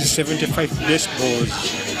exceeds 75 decibels.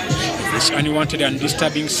 This unwanted and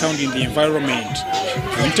disturbing sound in the environment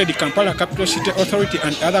prompted the Kampala Capital City Authority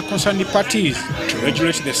and other concerned parties to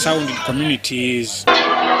regulate the sound in communities.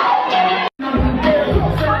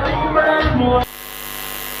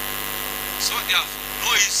 So therefore,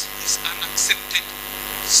 noise is unaccepted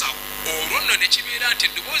sound. Orono nechibeera nti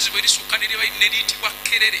eddoboozi bwe lisukkanirwa neriyitibwa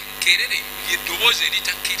kerere ly'eddoboozi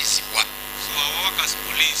eritakkirizibwa. So our workers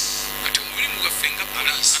police kati omulimu gwaffe nga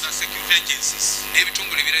police and security agencies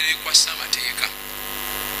n'ebitongole ebirala ebikwasa amateeka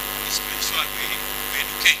we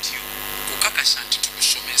educate you kukakasa nti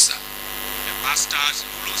tukusomesa the pastors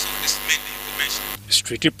will also disseminate the information.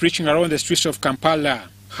 Street preaching around the streets of Kampala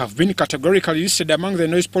have been categorically listed among the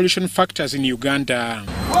noise pollution factors in Uganda.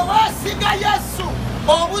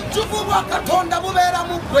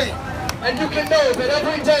 And you can know that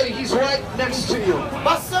every day he's right next to you.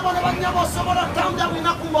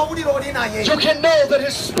 You can know that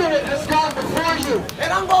his spirit has gone before you.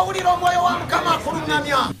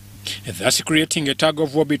 Thus creating a tug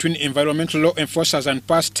of war between environmental law enforcers and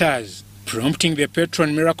pastors, prompting the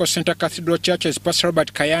patron Miracle Center Cathedral Church's Pastor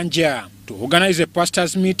Robert Kayanja to organize a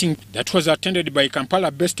pastors' meeting that was attended by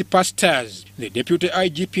Kampala-based pastors, the Deputy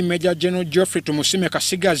IGP Major General Geoffrey Tumusime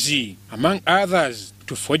Kasagazi, among others,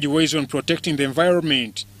 to forge ways on protecting the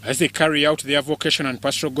environment as they carry out their vocation and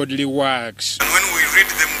pastoral godly works. And when we read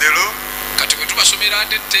them the law,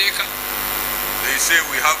 they say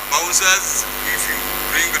we have bouncers. If you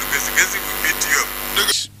bring the we beat you up.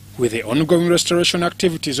 With the ongoing restoration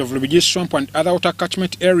activities of Lubigi Swamp and other water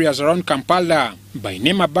catchment areas around Kampala, by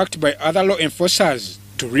name are backed by other law enforcers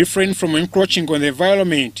to refrain from encroaching on the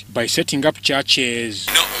environment by setting up churches.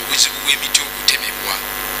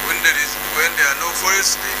 When there are no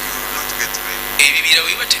forests, then you will not get rain.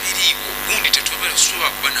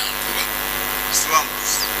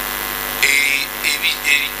 Swamps.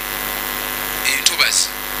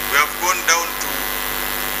 We have gone down to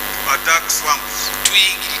attack swamps.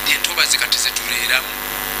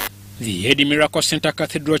 The Head Miracle Center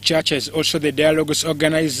Cathedral Church is also the dialogue's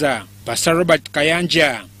organizer. Pastor Robert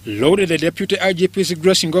Kayanja lauded the Deputy IGP's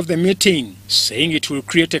gracing of the meeting, saying it will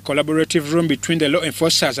create a collaborative room between the law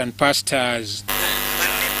enforcers and pastors.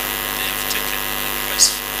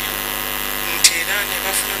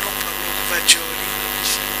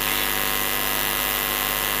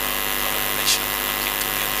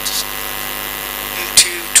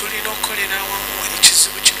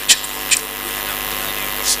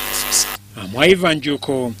 I'm Ivan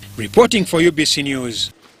Juko, reporting for UBC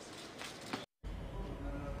News.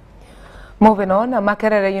 Moving on,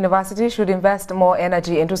 Makerere University should invest more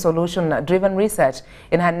energy into solution-driven research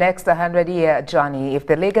in her next 100-year journey if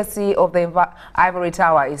the legacy of the Ivory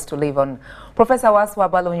Tower is to live on. Professor Waswa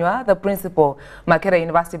Balunywa, the principal, Makerere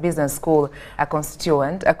University Business School, a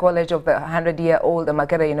constituent, a college of the 100-year-old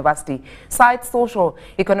Makerere University, cites social,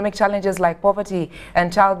 economic challenges like poverty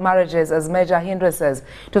and child marriages as major hindrances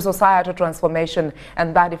to societal transformation,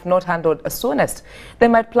 and that if not handled soonest, they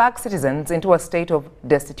might plunge citizens into a state of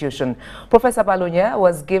destitution. Professor Balunywa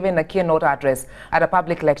was given a keynote address at a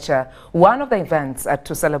public lecture, one of the events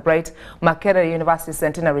to celebrate Makerere University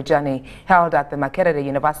centenary journey held at the Makerere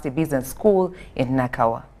University Business School in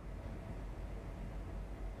Nakawa.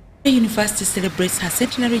 The university celebrates her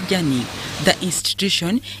centenary journey. The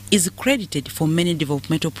institution is credited for many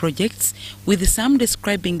developmental projects, with some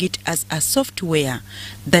describing it as a software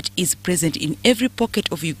that is present in every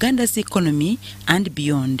pocket of Uganda's economy and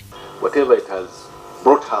beyond. Whatever it has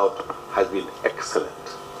brought out has been excellent,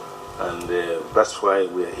 and that's why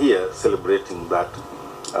we are here celebrating that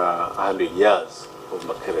 100 years of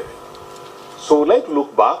Makerere. So we'd like to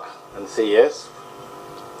look back and say, yes,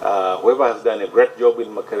 whoever has done a great job in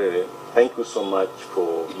Makerere, thank you so much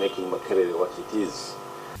for making Makerere what it is.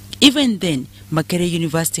 Even then, Makerere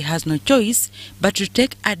University has no choice but to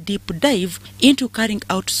take a deep dive into carrying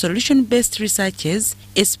out solution-based researches,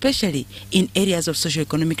 especially in areas of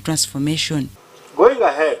socio-economic transformation. Going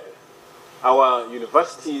ahead, our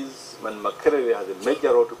universities, and Makerere has a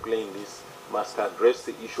major role to play in this, must address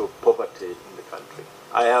the issue of poverty in the country.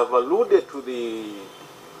 I have alluded to the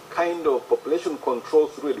kind of population control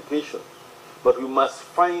through education, but we must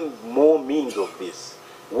find more means of this.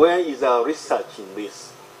 Where is our research in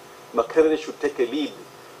this? Makerere should take a lead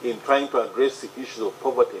in trying to address the issues of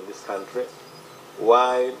poverty in this country.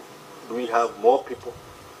 Why do we have more people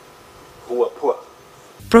who are poor?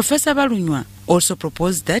 Professor Balunywa also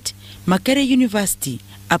proposed that Makerere University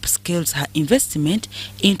upscales her investment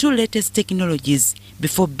into latest technologies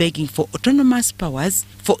before begging for autonomous powers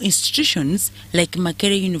for institutions like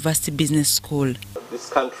Makerere University Business School. This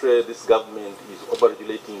country, this government is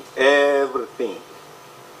overregulating everything,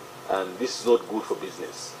 and this is not good for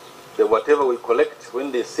business. Whatever we collect,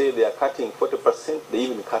 when they say they are cutting 40%, they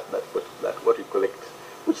even cut that what we collect,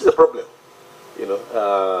 which is a problem. You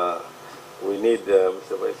know, we need,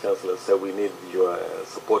 Mr. Vice Chancellor said, we need your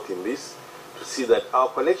support in this to see that our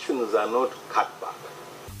collections are not cut back.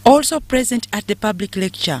 Also present at the public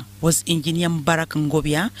lecture was Engineer Mubarak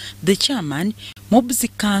Ngobia, the chairman, Mobzi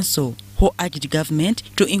Council, who urged government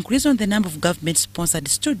to increase on the number of government-sponsored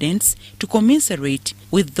students to commensurate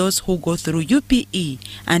with those who go through UPE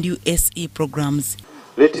and USE programs.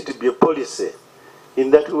 Let it be a policy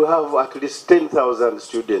in that we have at least 10,000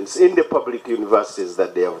 students in the public universities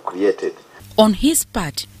that they have created. On his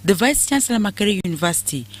part, the Vice-Chancellor Makerere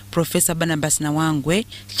University, Professor Barnabas Nawangwe,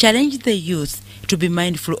 challenged the youth to be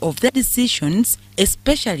mindful of their decisions,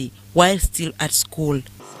 especially while still at school.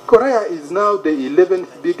 Korea is now the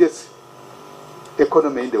 11th biggest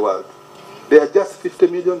economy in the world. There are just 50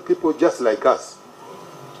 million people just like us.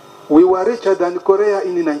 We were richer than Korea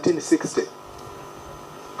in 1960.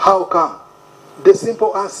 How come? The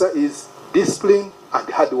simple answer is discipline and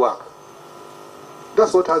hard work.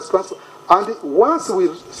 That's what has transformed. And once we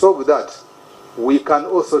solve that, we can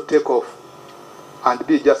also take off and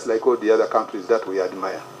be just like all the other countries that we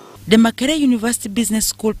admire. The Makerere University Business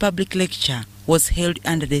School public lecture was held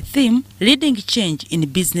under the theme Leading Change in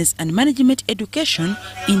Business and Management Education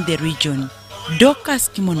in the Region. Dorcas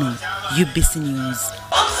Kimono, UBC News.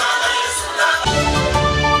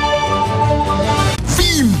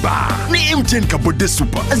 Vimba! Ni MTN Kabode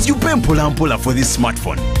Super as you pay mpola for this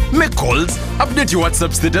smartphone. Make calls, update your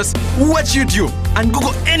WhatsApp status, watch YouTube, and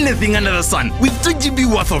Google anything under the sun with 2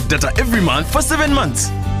 GB worth of data every month for 7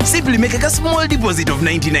 months. Simply make a small deposit of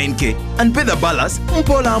 99k and pay the balance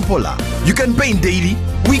mpola. You can pay in daily,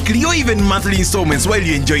 weekly, or even monthly installments while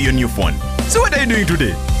you enjoy your new phone. So what are you doing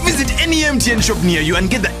today? Visit any MTN shop near you and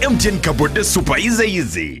get the MTN Kabode Super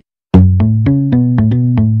easy.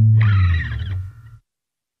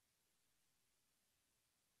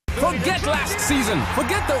 Forget last season.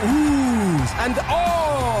 Forget the oohs and the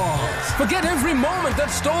ahs. Forget every moment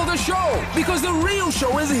that stole the show, because the real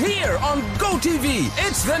show is here on GoTV.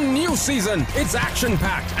 It's the new season. It's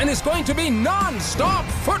action-packed and it's going to be non-stop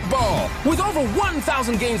football. With over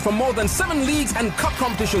 1,000 games from more than 7 leagues and cup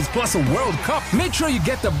competitions plus a World Cup. Make sure you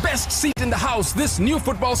get the best seat in the house this new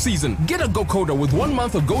football season. Get a GoCoder with 1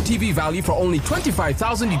 month of GoTV value for only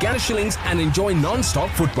 25,000 Uganda shillings and enjoy non-stop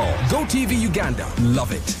football. GoTV Uganda.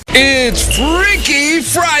 Love it. It's Freaky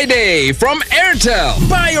Friday from Airtel.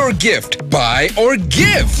 Buy or gift. Buy or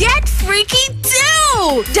give. Get freaky too!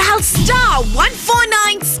 go! Dial star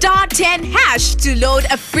 149 star 10 hash to load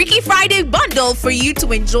a Freaky Friday bundle for you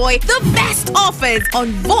to enjoy the best offers on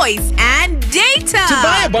voice and data. To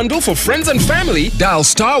buy a bundle for friends and family, dial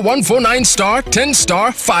star 149 star 10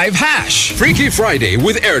 star 5 hash. Freaky Friday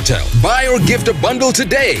with Airtel. Buy or gift a bundle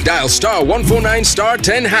today. Dial star 149 star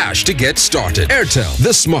 10 hash to get started. Airtel, the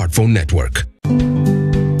smartphone network.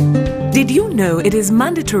 Did you know it is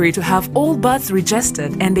mandatory to have all births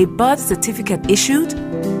registered and a birth certificate issued?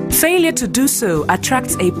 Failure to do so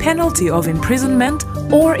attracts a penalty of imprisonment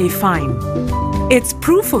or a fine. It's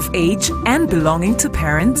proof of age and belonging to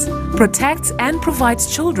parents, protects and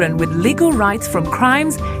provides children with legal rights from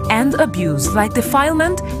crimes and abuse like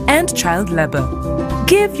defilement and child labor.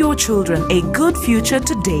 Give your children a good future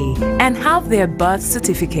today and have their birth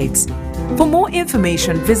certificates. For more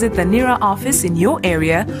information, visit the NERA office in your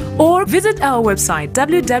area or visit our website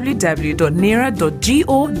www.nera.go.ug.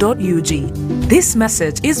 This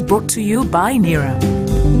message is brought to you by NERA.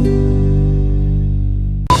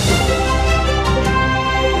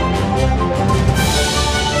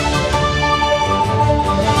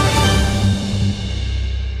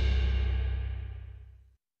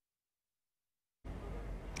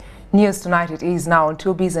 News tonight, it is now on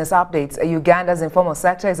 2 business updates. Uganda's informal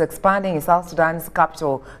sector is expanding in South Sudan's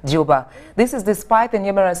capital, Juba. This is despite the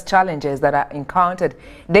numerous challenges that are encountered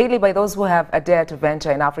daily by those who have dared to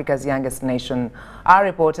venture in Africa's youngest nation. Our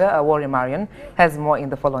reporter, Awori Marion, has more in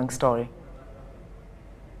the following story.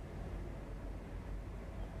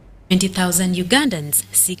 20,000 Ugandans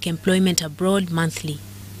seek employment abroad monthly.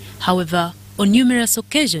 However, on numerous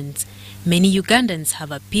occasions, many Ugandans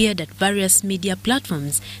have appeared at various media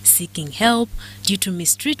platforms seeking help due to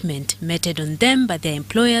mistreatment meted on them by their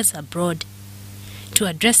employers abroad. To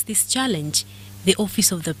address this challenge, the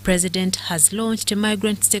Office of the President has launched a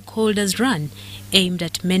migrant stakeholders run aimed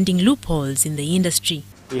at mending loopholes in the industry.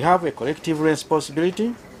 We have a collective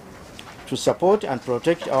responsibility to support and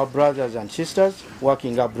protect our brothers and sisters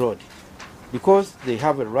working abroad because they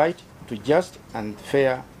have a right to just and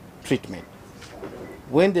fair treatment.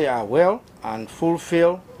 When they are well and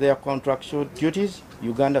fulfill their contractual duties,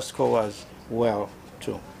 Uganda scores well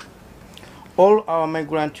too. All our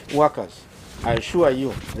migrant workers, I assure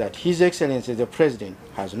you that His Excellency the President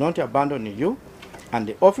has not abandoned you, and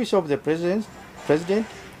the Office of the President,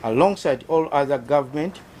 alongside all other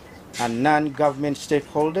government and non-government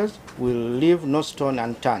stakeholders, will leave no stone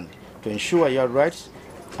unturned to ensure your rights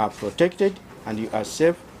are protected and you are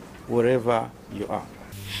safe wherever you are.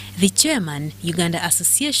 The chairman, Uganda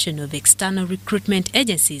Association of External Recruitment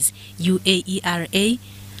Agencies, UAERA,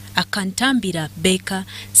 Akantambira Baker,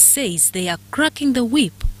 says they are cracking the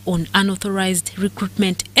whip on unauthorized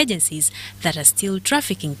recruitment agencies that are still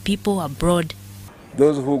trafficking people abroad.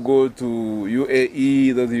 Those who go to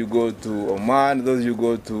UAE, those who go to Oman, those who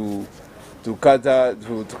go to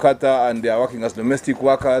Qatar, and they are working as domestic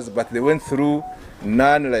workers, but they went through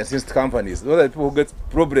non-licensed companies. Those are the people who get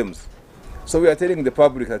problems. So we are telling the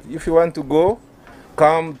public that if you want to go,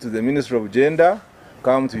 come to the Ministry of Gender,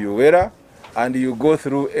 come to UWERA, and you go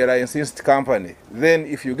through a licensed company. Then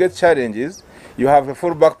if you get challenges, you have a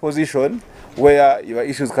fallback position where your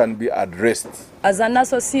issues can be addressed. As an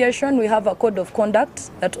association, we have a code of conduct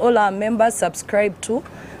that all our members subscribe to.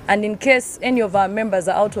 And in case any of our members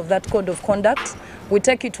are out of that code of conduct, we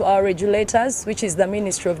take it to our regulators, which is the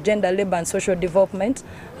Ministry of Gender, Labour and Social Development,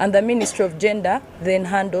 and the Ministry of Gender then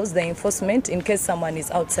handles the enforcement in case someone is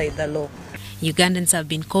outside the law. Ugandans have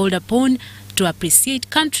been called upon to appreciate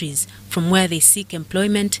countries from where they seek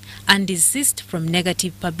employment and desist from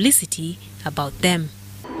negative publicity about them.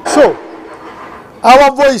 So,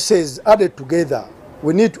 our voices added together,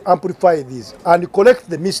 we need to amplify these and correct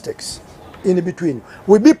the mistakes in between.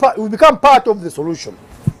 We become part of the solution,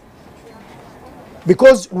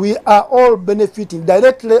 because we are all benefiting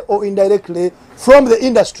directly or indirectly from the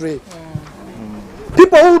industry.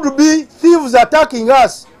 People who would be thieves attacking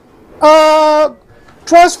us are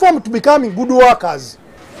transformed to becoming good workers.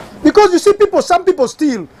 Because you see, some people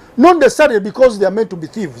steal, not necessarily because they are meant to be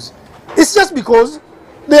thieves. It's just because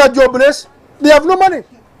they are jobless, they have no money.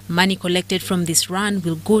 Money collected from this run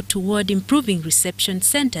will go toward improving reception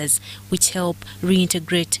centers, which help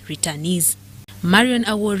reintegrate returnees. Marion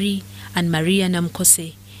Awori and Maria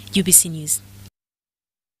Namkose, UBC News.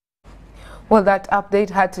 Well, that update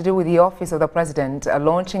had to do with the Office of the President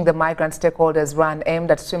launching the Migrant Stakeholders Run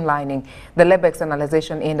aimed at streamlining the labor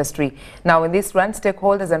externalization industry. Now, in this run,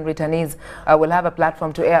 stakeholders and returnees will have a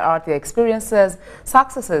platform to air out their experiences,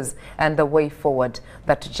 successes, and the way forward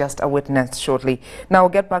that you just witnessed shortly. Now, we'll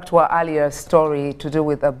get back to our earlier story to do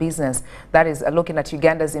with a business that is looking at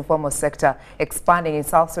Uganda's informal sector expanding in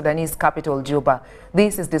South Sudanese capital, Juba.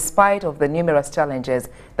 This is despite of the numerous challenges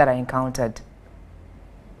that are encountered.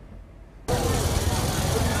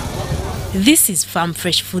 This is Farm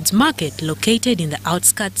Fresh Foods Market located in the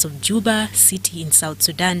outskirts of Juba city in South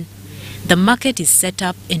Sudan. The market is set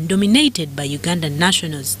up and dominated by Ugandan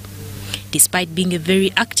nationals. Despite being a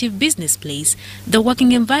very active business place, the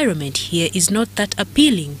working environment here is not that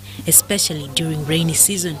appealing, especially during rainy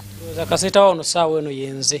season.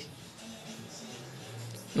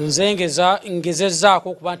 I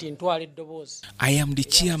am the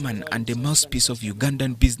chairman and the mouthpiece of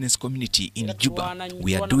Ugandan business community in Juba.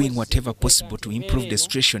 We are doing whatever possible to improve the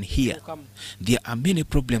situation here. There are many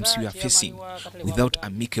problems we are facing without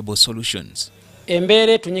amicable solutions.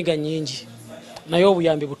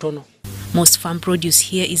 Most farm produce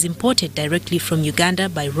here is imported directly from Uganda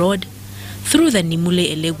by road through the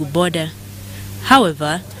Nimule-Elegu border.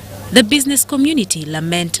 However, the business community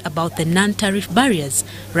lament about the non-tariff barriers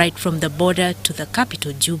right from the border to the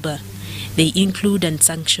capital, Juba. They include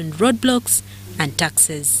unsanctioned roadblocks and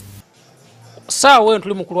taxes.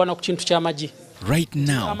 Right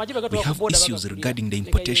now, we have issues regarding the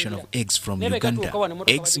importation of eggs from Uganda.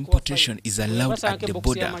 Eggs importation is allowed at the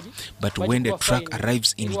border, but when the truck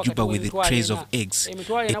arrives in Juba with trays of eggs,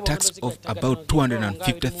 a tax of about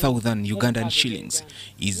 250,000 Ugandan shillings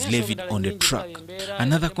is levied on the truck.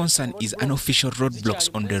 Another concern is unofficial roadblocks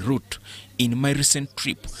on the route. In my recent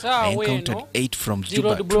trip, I encountered 8 from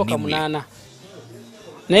Juba to Nimule.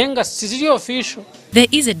 There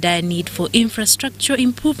is a dire need for infrastructure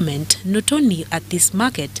improvement not only at this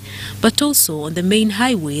market but also on the main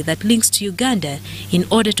highway that links to Uganda in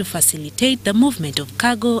order to facilitate the movement of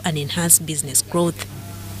cargo and enhance business growth.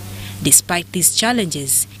 Despite these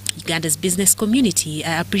challenges, Uganda's business community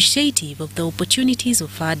are appreciative of the opportunities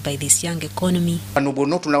offered by this young economy.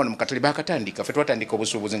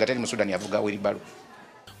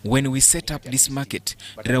 When we set up this market,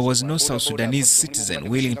 there was no South Sudanese citizen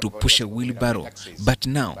willing to push a wheelbarrow, but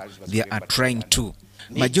now they are trying to.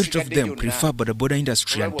 Majority of them prefer border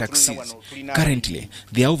industry and taxis. Currently,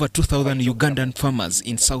 there are over 2,000 Ugandan farmers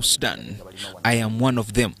in South Sudan. I am one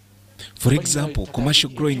of them. For example, commercial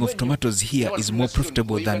growing of tomatoes here is more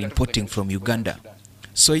profitable than importing from Uganda.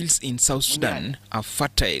 Soils in South Sudan are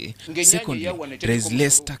fertile. Secondly, there is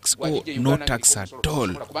less tax or no tax at all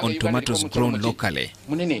on tomatoes grown locally.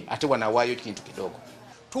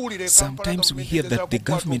 Sometimes we hear that the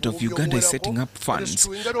government of Uganda is setting up funds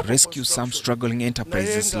to rescue some struggling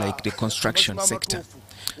enterprises like the construction sector.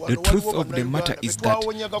 The truth of the matter is that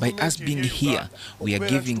by us being here, we are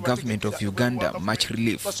giving government of Uganda much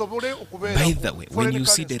relief. By the way, when you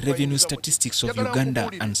see the revenue statistics of Uganda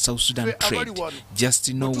and South Sudan trade,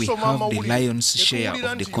 just know we have the lion's share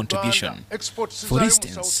of the contribution. For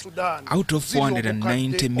instance, out of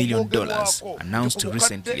 $490 million announced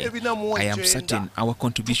recently, I am certain our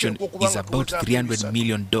contribution is about $300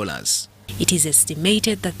 million. It is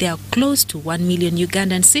estimated that there are close to 1 million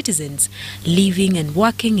Ugandan citizens living and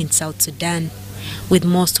working in South Sudan, with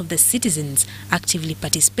most of the citizens actively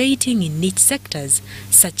participating in niche sectors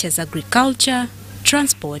such as agriculture,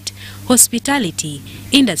 transport, hospitality,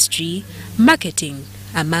 industry, marketing,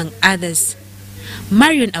 among others.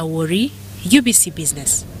 Marion Awori, UBC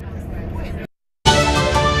Business.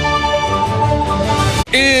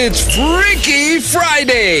 It's Freaky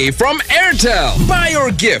Friday from Airtel. Buy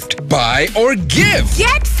or gift. Buy or give.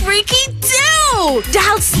 Get freaky too!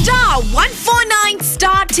 Dial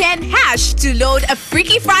 *149*10# to load a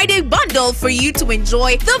Freaky Friday bundle for you to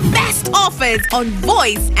enjoy the best offers on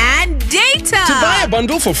voice and data. To buy a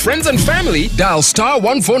bundle for friends and family, dial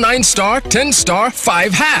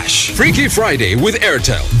 *149*10*5#. Freaky Friday with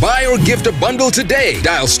Airtel. Buy or gift a bundle today.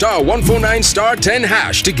 Dial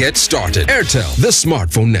 *149*10# to get started. Airtel, the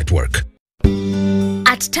smartphone network.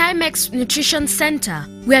 At Timex Nutrition Center,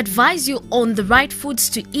 we advise you on the right foods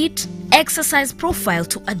to eat, exercise profile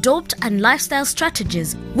to adopt, and lifestyle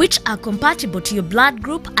strategies which are compatible to your blood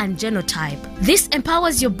group and genotype. This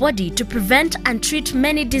empowers your body to prevent and treat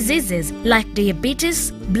many diseases like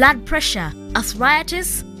diabetes, blood pressure,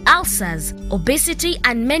 arthritis, ulcers, obesity,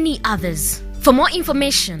 and many others. For more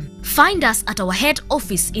information, find us at our head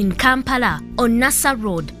office in Kampala on Nassa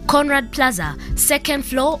Road, Conrad Plaza, 2nd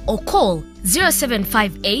floor, or call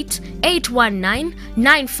 0758 819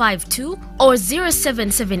 952 or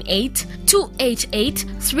 0778 288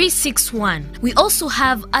 361. We also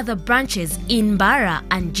have other branches in Bara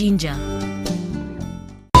and Jinja.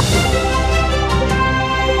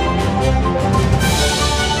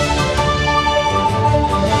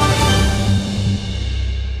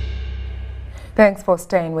 Thanks for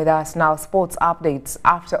staying with us. Now, sports updates.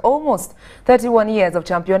 After almost 31 years of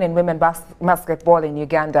championing women basketball in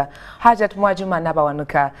Uganda, Hajat Mwajuma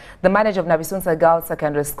Nabawanuka, the manager of Nabisunsa Girls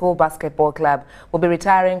Secondary School Basketball Club, will be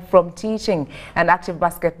retiring from teaching and active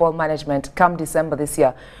basketball management come December this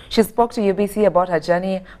year. She spoke to UBC about her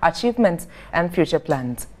journey, achievements, and future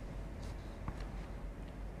plans.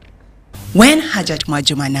 When Hajat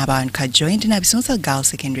Mwajuma Nabawanuka joined Nabisunsa Girls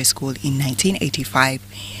Secondary School in 1985,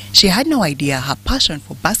 she had no idea her passion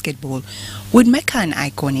for basketball would make her an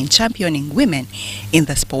icon in championing women in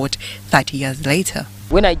the sport 30 years later.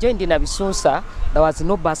 When I joined in Nabisunsa, there was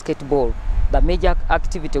no basketball. The major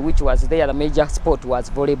activity which was there, the major sport was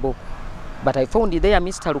volleyball. But I found there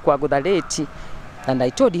Mr. Lukwago the late, and I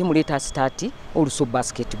told him let us start also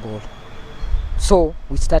basketball. So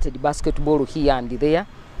we started basketball here and there.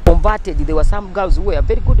 Converted, there were some girls who were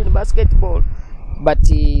very good in basketball, but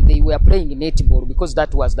they were playing netball because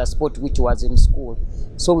that was the sport which was in school.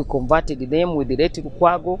 So we converted them with the late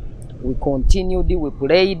Lukwago. We continued, we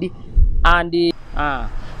played, and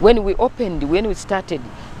when we started,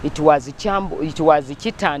 it was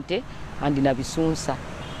Chitante and Nabisunsa.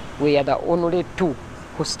 We are the only two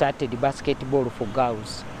who started basketball for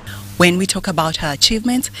girls. When we talk about her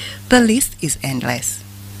achievements, the list is endless.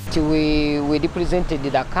 We represented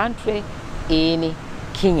the country in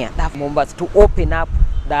Kenya, members to open up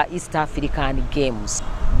the East African Games,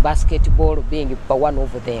 basketball being one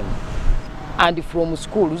of them. And from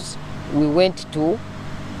schools, we went to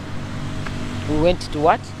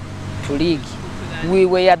what? To league. We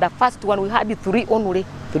were the first one. We had only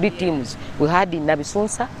three teams. We had the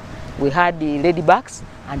Nabisunsa, we had the Ladybacks,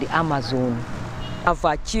 and the Amazon. I've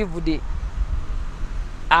achieved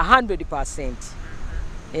 100%.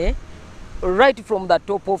 Right from the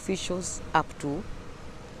top officials up to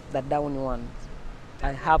the down ones.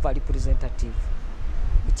 I have a representative,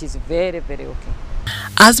 which is very, very okay.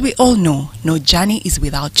 As we all know, no journey is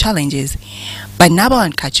without challenges, but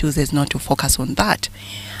Nabawanuka chooses not to focus on that.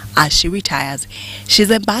 As she retires, she's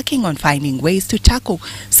embarking on finding ways to tackle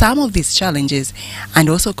some of these challenges and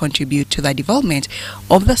also contribute to the development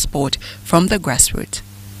of the sport from the grassroots.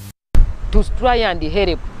 To try and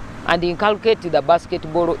help and inculcate the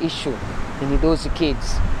basketball issue in those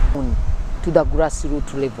kids to the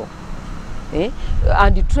grassroots level.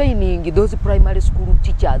 And training those primary school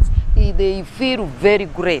teachers, they feel very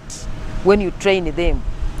great. When you train them,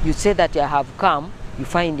 you say that I have come, you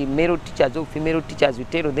find the male teachers or female teachers, you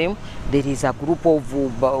tell them there is a group of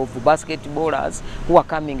basketballers who are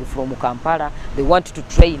coming from Kampala. They want to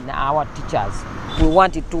train our teachers. We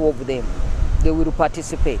want 2 of them. They will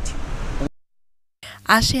participate.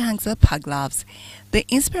 As she hangs up her gloves, the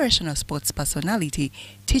inspirational sports personality,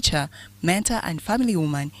 teacher, mentor and family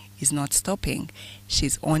woman is not stopping.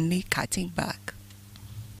 She's only cutting back.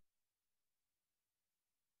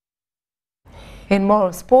 In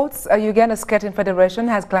more sports, Uganda Skating Federation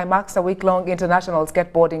has climaxed a week-long international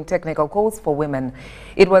skateboarding technical course for women.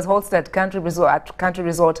 It was hosted at Country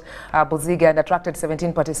Resort Buziga and attracted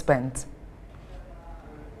 17 participants.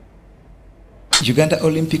 Uganda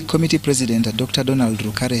Olympic Committee President Dr. Donald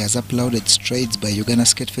Rukare has applauded strides by Uganda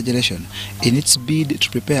Skate Federation in its bid to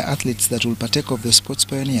prepare athletes that will partake of the sports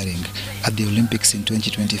pioneering at the Olympics in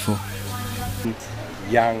 2024.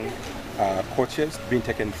 Young coaches being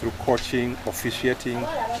taken through coaching, officiating,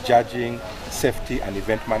 judging, safety and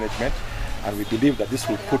event management, and we believe that this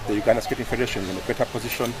will put the Uganda Skating Federation in a better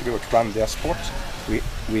position to be able to run their sport.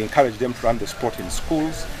 We encourage them to run the sport in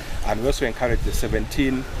schools, and we also encourage the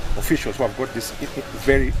 17 officials who have got this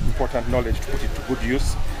very important knowledge to put it to good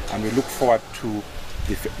use, and we look forward to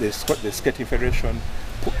the Skating Federation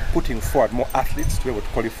putting forward more athletes to be able to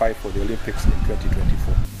qualify for the Olympics in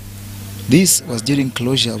 2024. This was during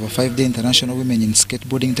closure of a 5-day International Women in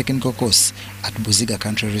Skateboarding technical course at Buziga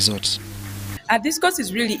Country Resort. This course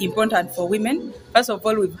is really important for women. First of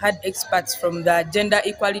all, we've had experts from the Gender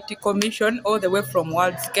Equality Commission all the way from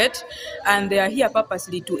World Skate, and they are here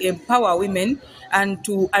purposely to empower women and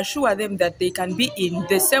to assure them that they can be in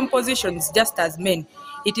the same positions just as men.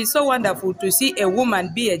 It is so wonderful to see a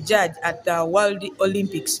woman be a judge at the World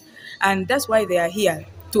Olympics, and that's why they are here.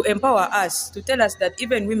 to empower us, to tell us that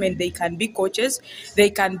even women, they can be coaches, they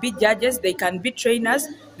can be judges, they can be trainers,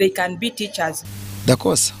 they can be teachers. The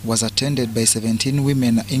course was attended by 17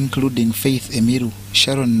 women, including Faith Emiru,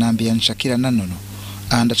 Sharon Nambi and Shakira Nanono,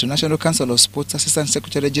 and the National Council of Sports Assistant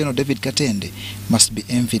Secretary General David Katende must be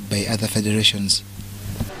envied by other federations.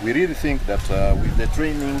 We really think that with the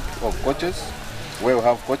training of coaches, where we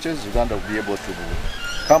have coaches, Uganda will be able to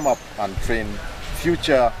come up and train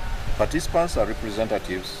future participants or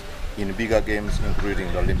representatives in bigger games,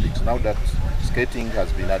 including the Olympics. Now that skating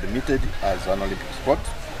has been admitted as an Olympic sport,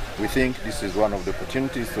 we think this is one of the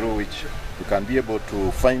opportunities through which we can be able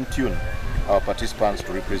to fine-tune our participants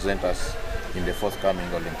to represent us in the forthcoming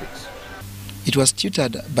Olympics. It was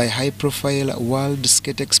tutored by high-profile world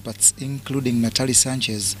skate experts, including Natalie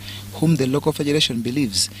Sanchez, whom the local federation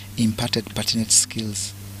believes imparted pertinent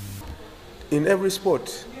skills. In every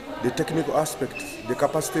sport, the technical aspect, the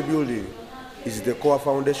capacity building, is the core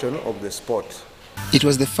foundation of the sport. It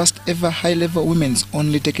was the first ever high-level women's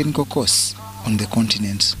only technical course on the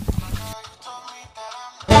continent.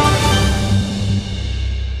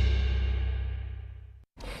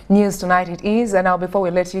 News tonight it is, and now before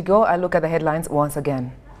we let you go, I'll look at the headlines once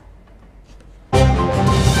again.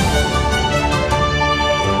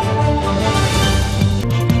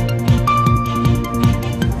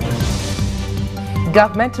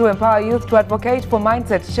 Government to empower youth to advocate for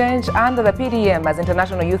mindset change under the PDM as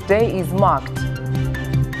International Youth Day is marked.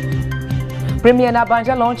 Premier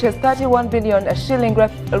Nabanja launches 31 billion shilling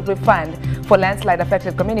refund for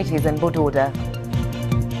landslide-affected communities in Bududa.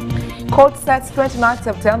 Court sets 29th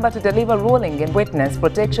September to deliver ruling in witness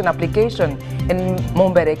protection application in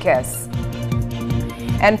Mumbere case.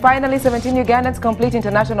 And finally, 17 Ugandans complete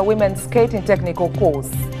international women's skating technical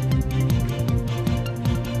course.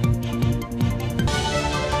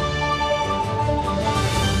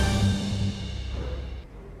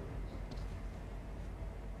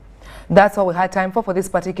 That's all we had time for this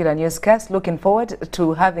particular newscast. Looking forward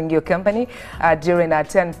to having your company during our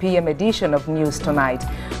 10 p.m. edition of News Tonight.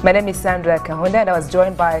 My name is Sandra Kahunda and I was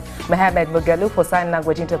joined by Mohammed Mugalu for sign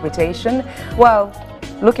language interpretation. Well,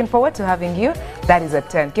 looking forward to having you. That is at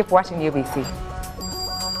 10. Keep watching UBC.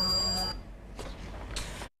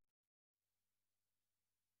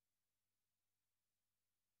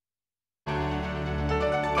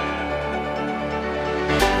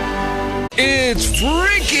 It's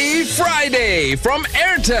Freaky Friday from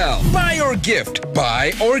Airtel. Buy or gift.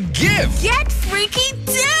 Buy or give. Get freaky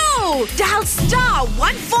too! Dial star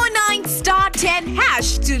 149 star 10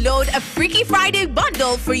 hash to load a Freaky Friday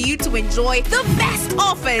bundle for you to enjoy the best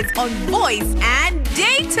offers on voice and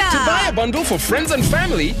data. To buy a bundle for friends and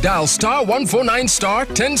family, dial star 149 star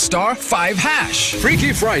 10 star 5 hash.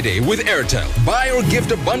 Freaky Friday with Airtel. Buy or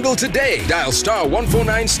gift a bundle today. Dial star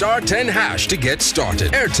 149 star 10 hash to get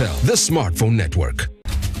started. Airtel, the smartphone network.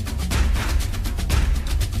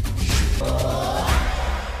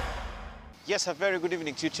 Yes, a very good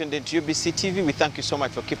evening to you tuned in to UBC TV. We thank you so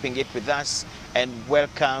much for keeping it with us and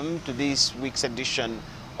welcome to this week's edition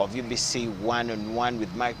of UBC One-on-One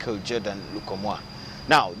with Michael Jordan Lukomwa.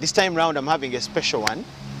 Now, this time round I'm having a special one.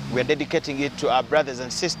 We're dedicating it to our brothers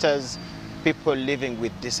and sisters, people living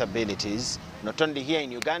with disabilities, not only here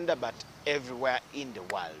in Uganda but everywhere in the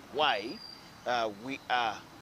world. Why? We are